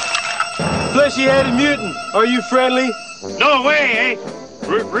 Fleshy-headed mutant, are you friendly? No way, eh?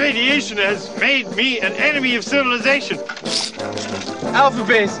 Radiation has made me an enemy of civilization. Alpha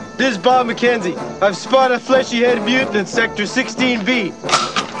Base, this is Bob McKenzie. I've spotted a fleshy-headed mutant in Sector 16B.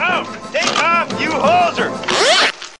 Oh, take off, you hoser!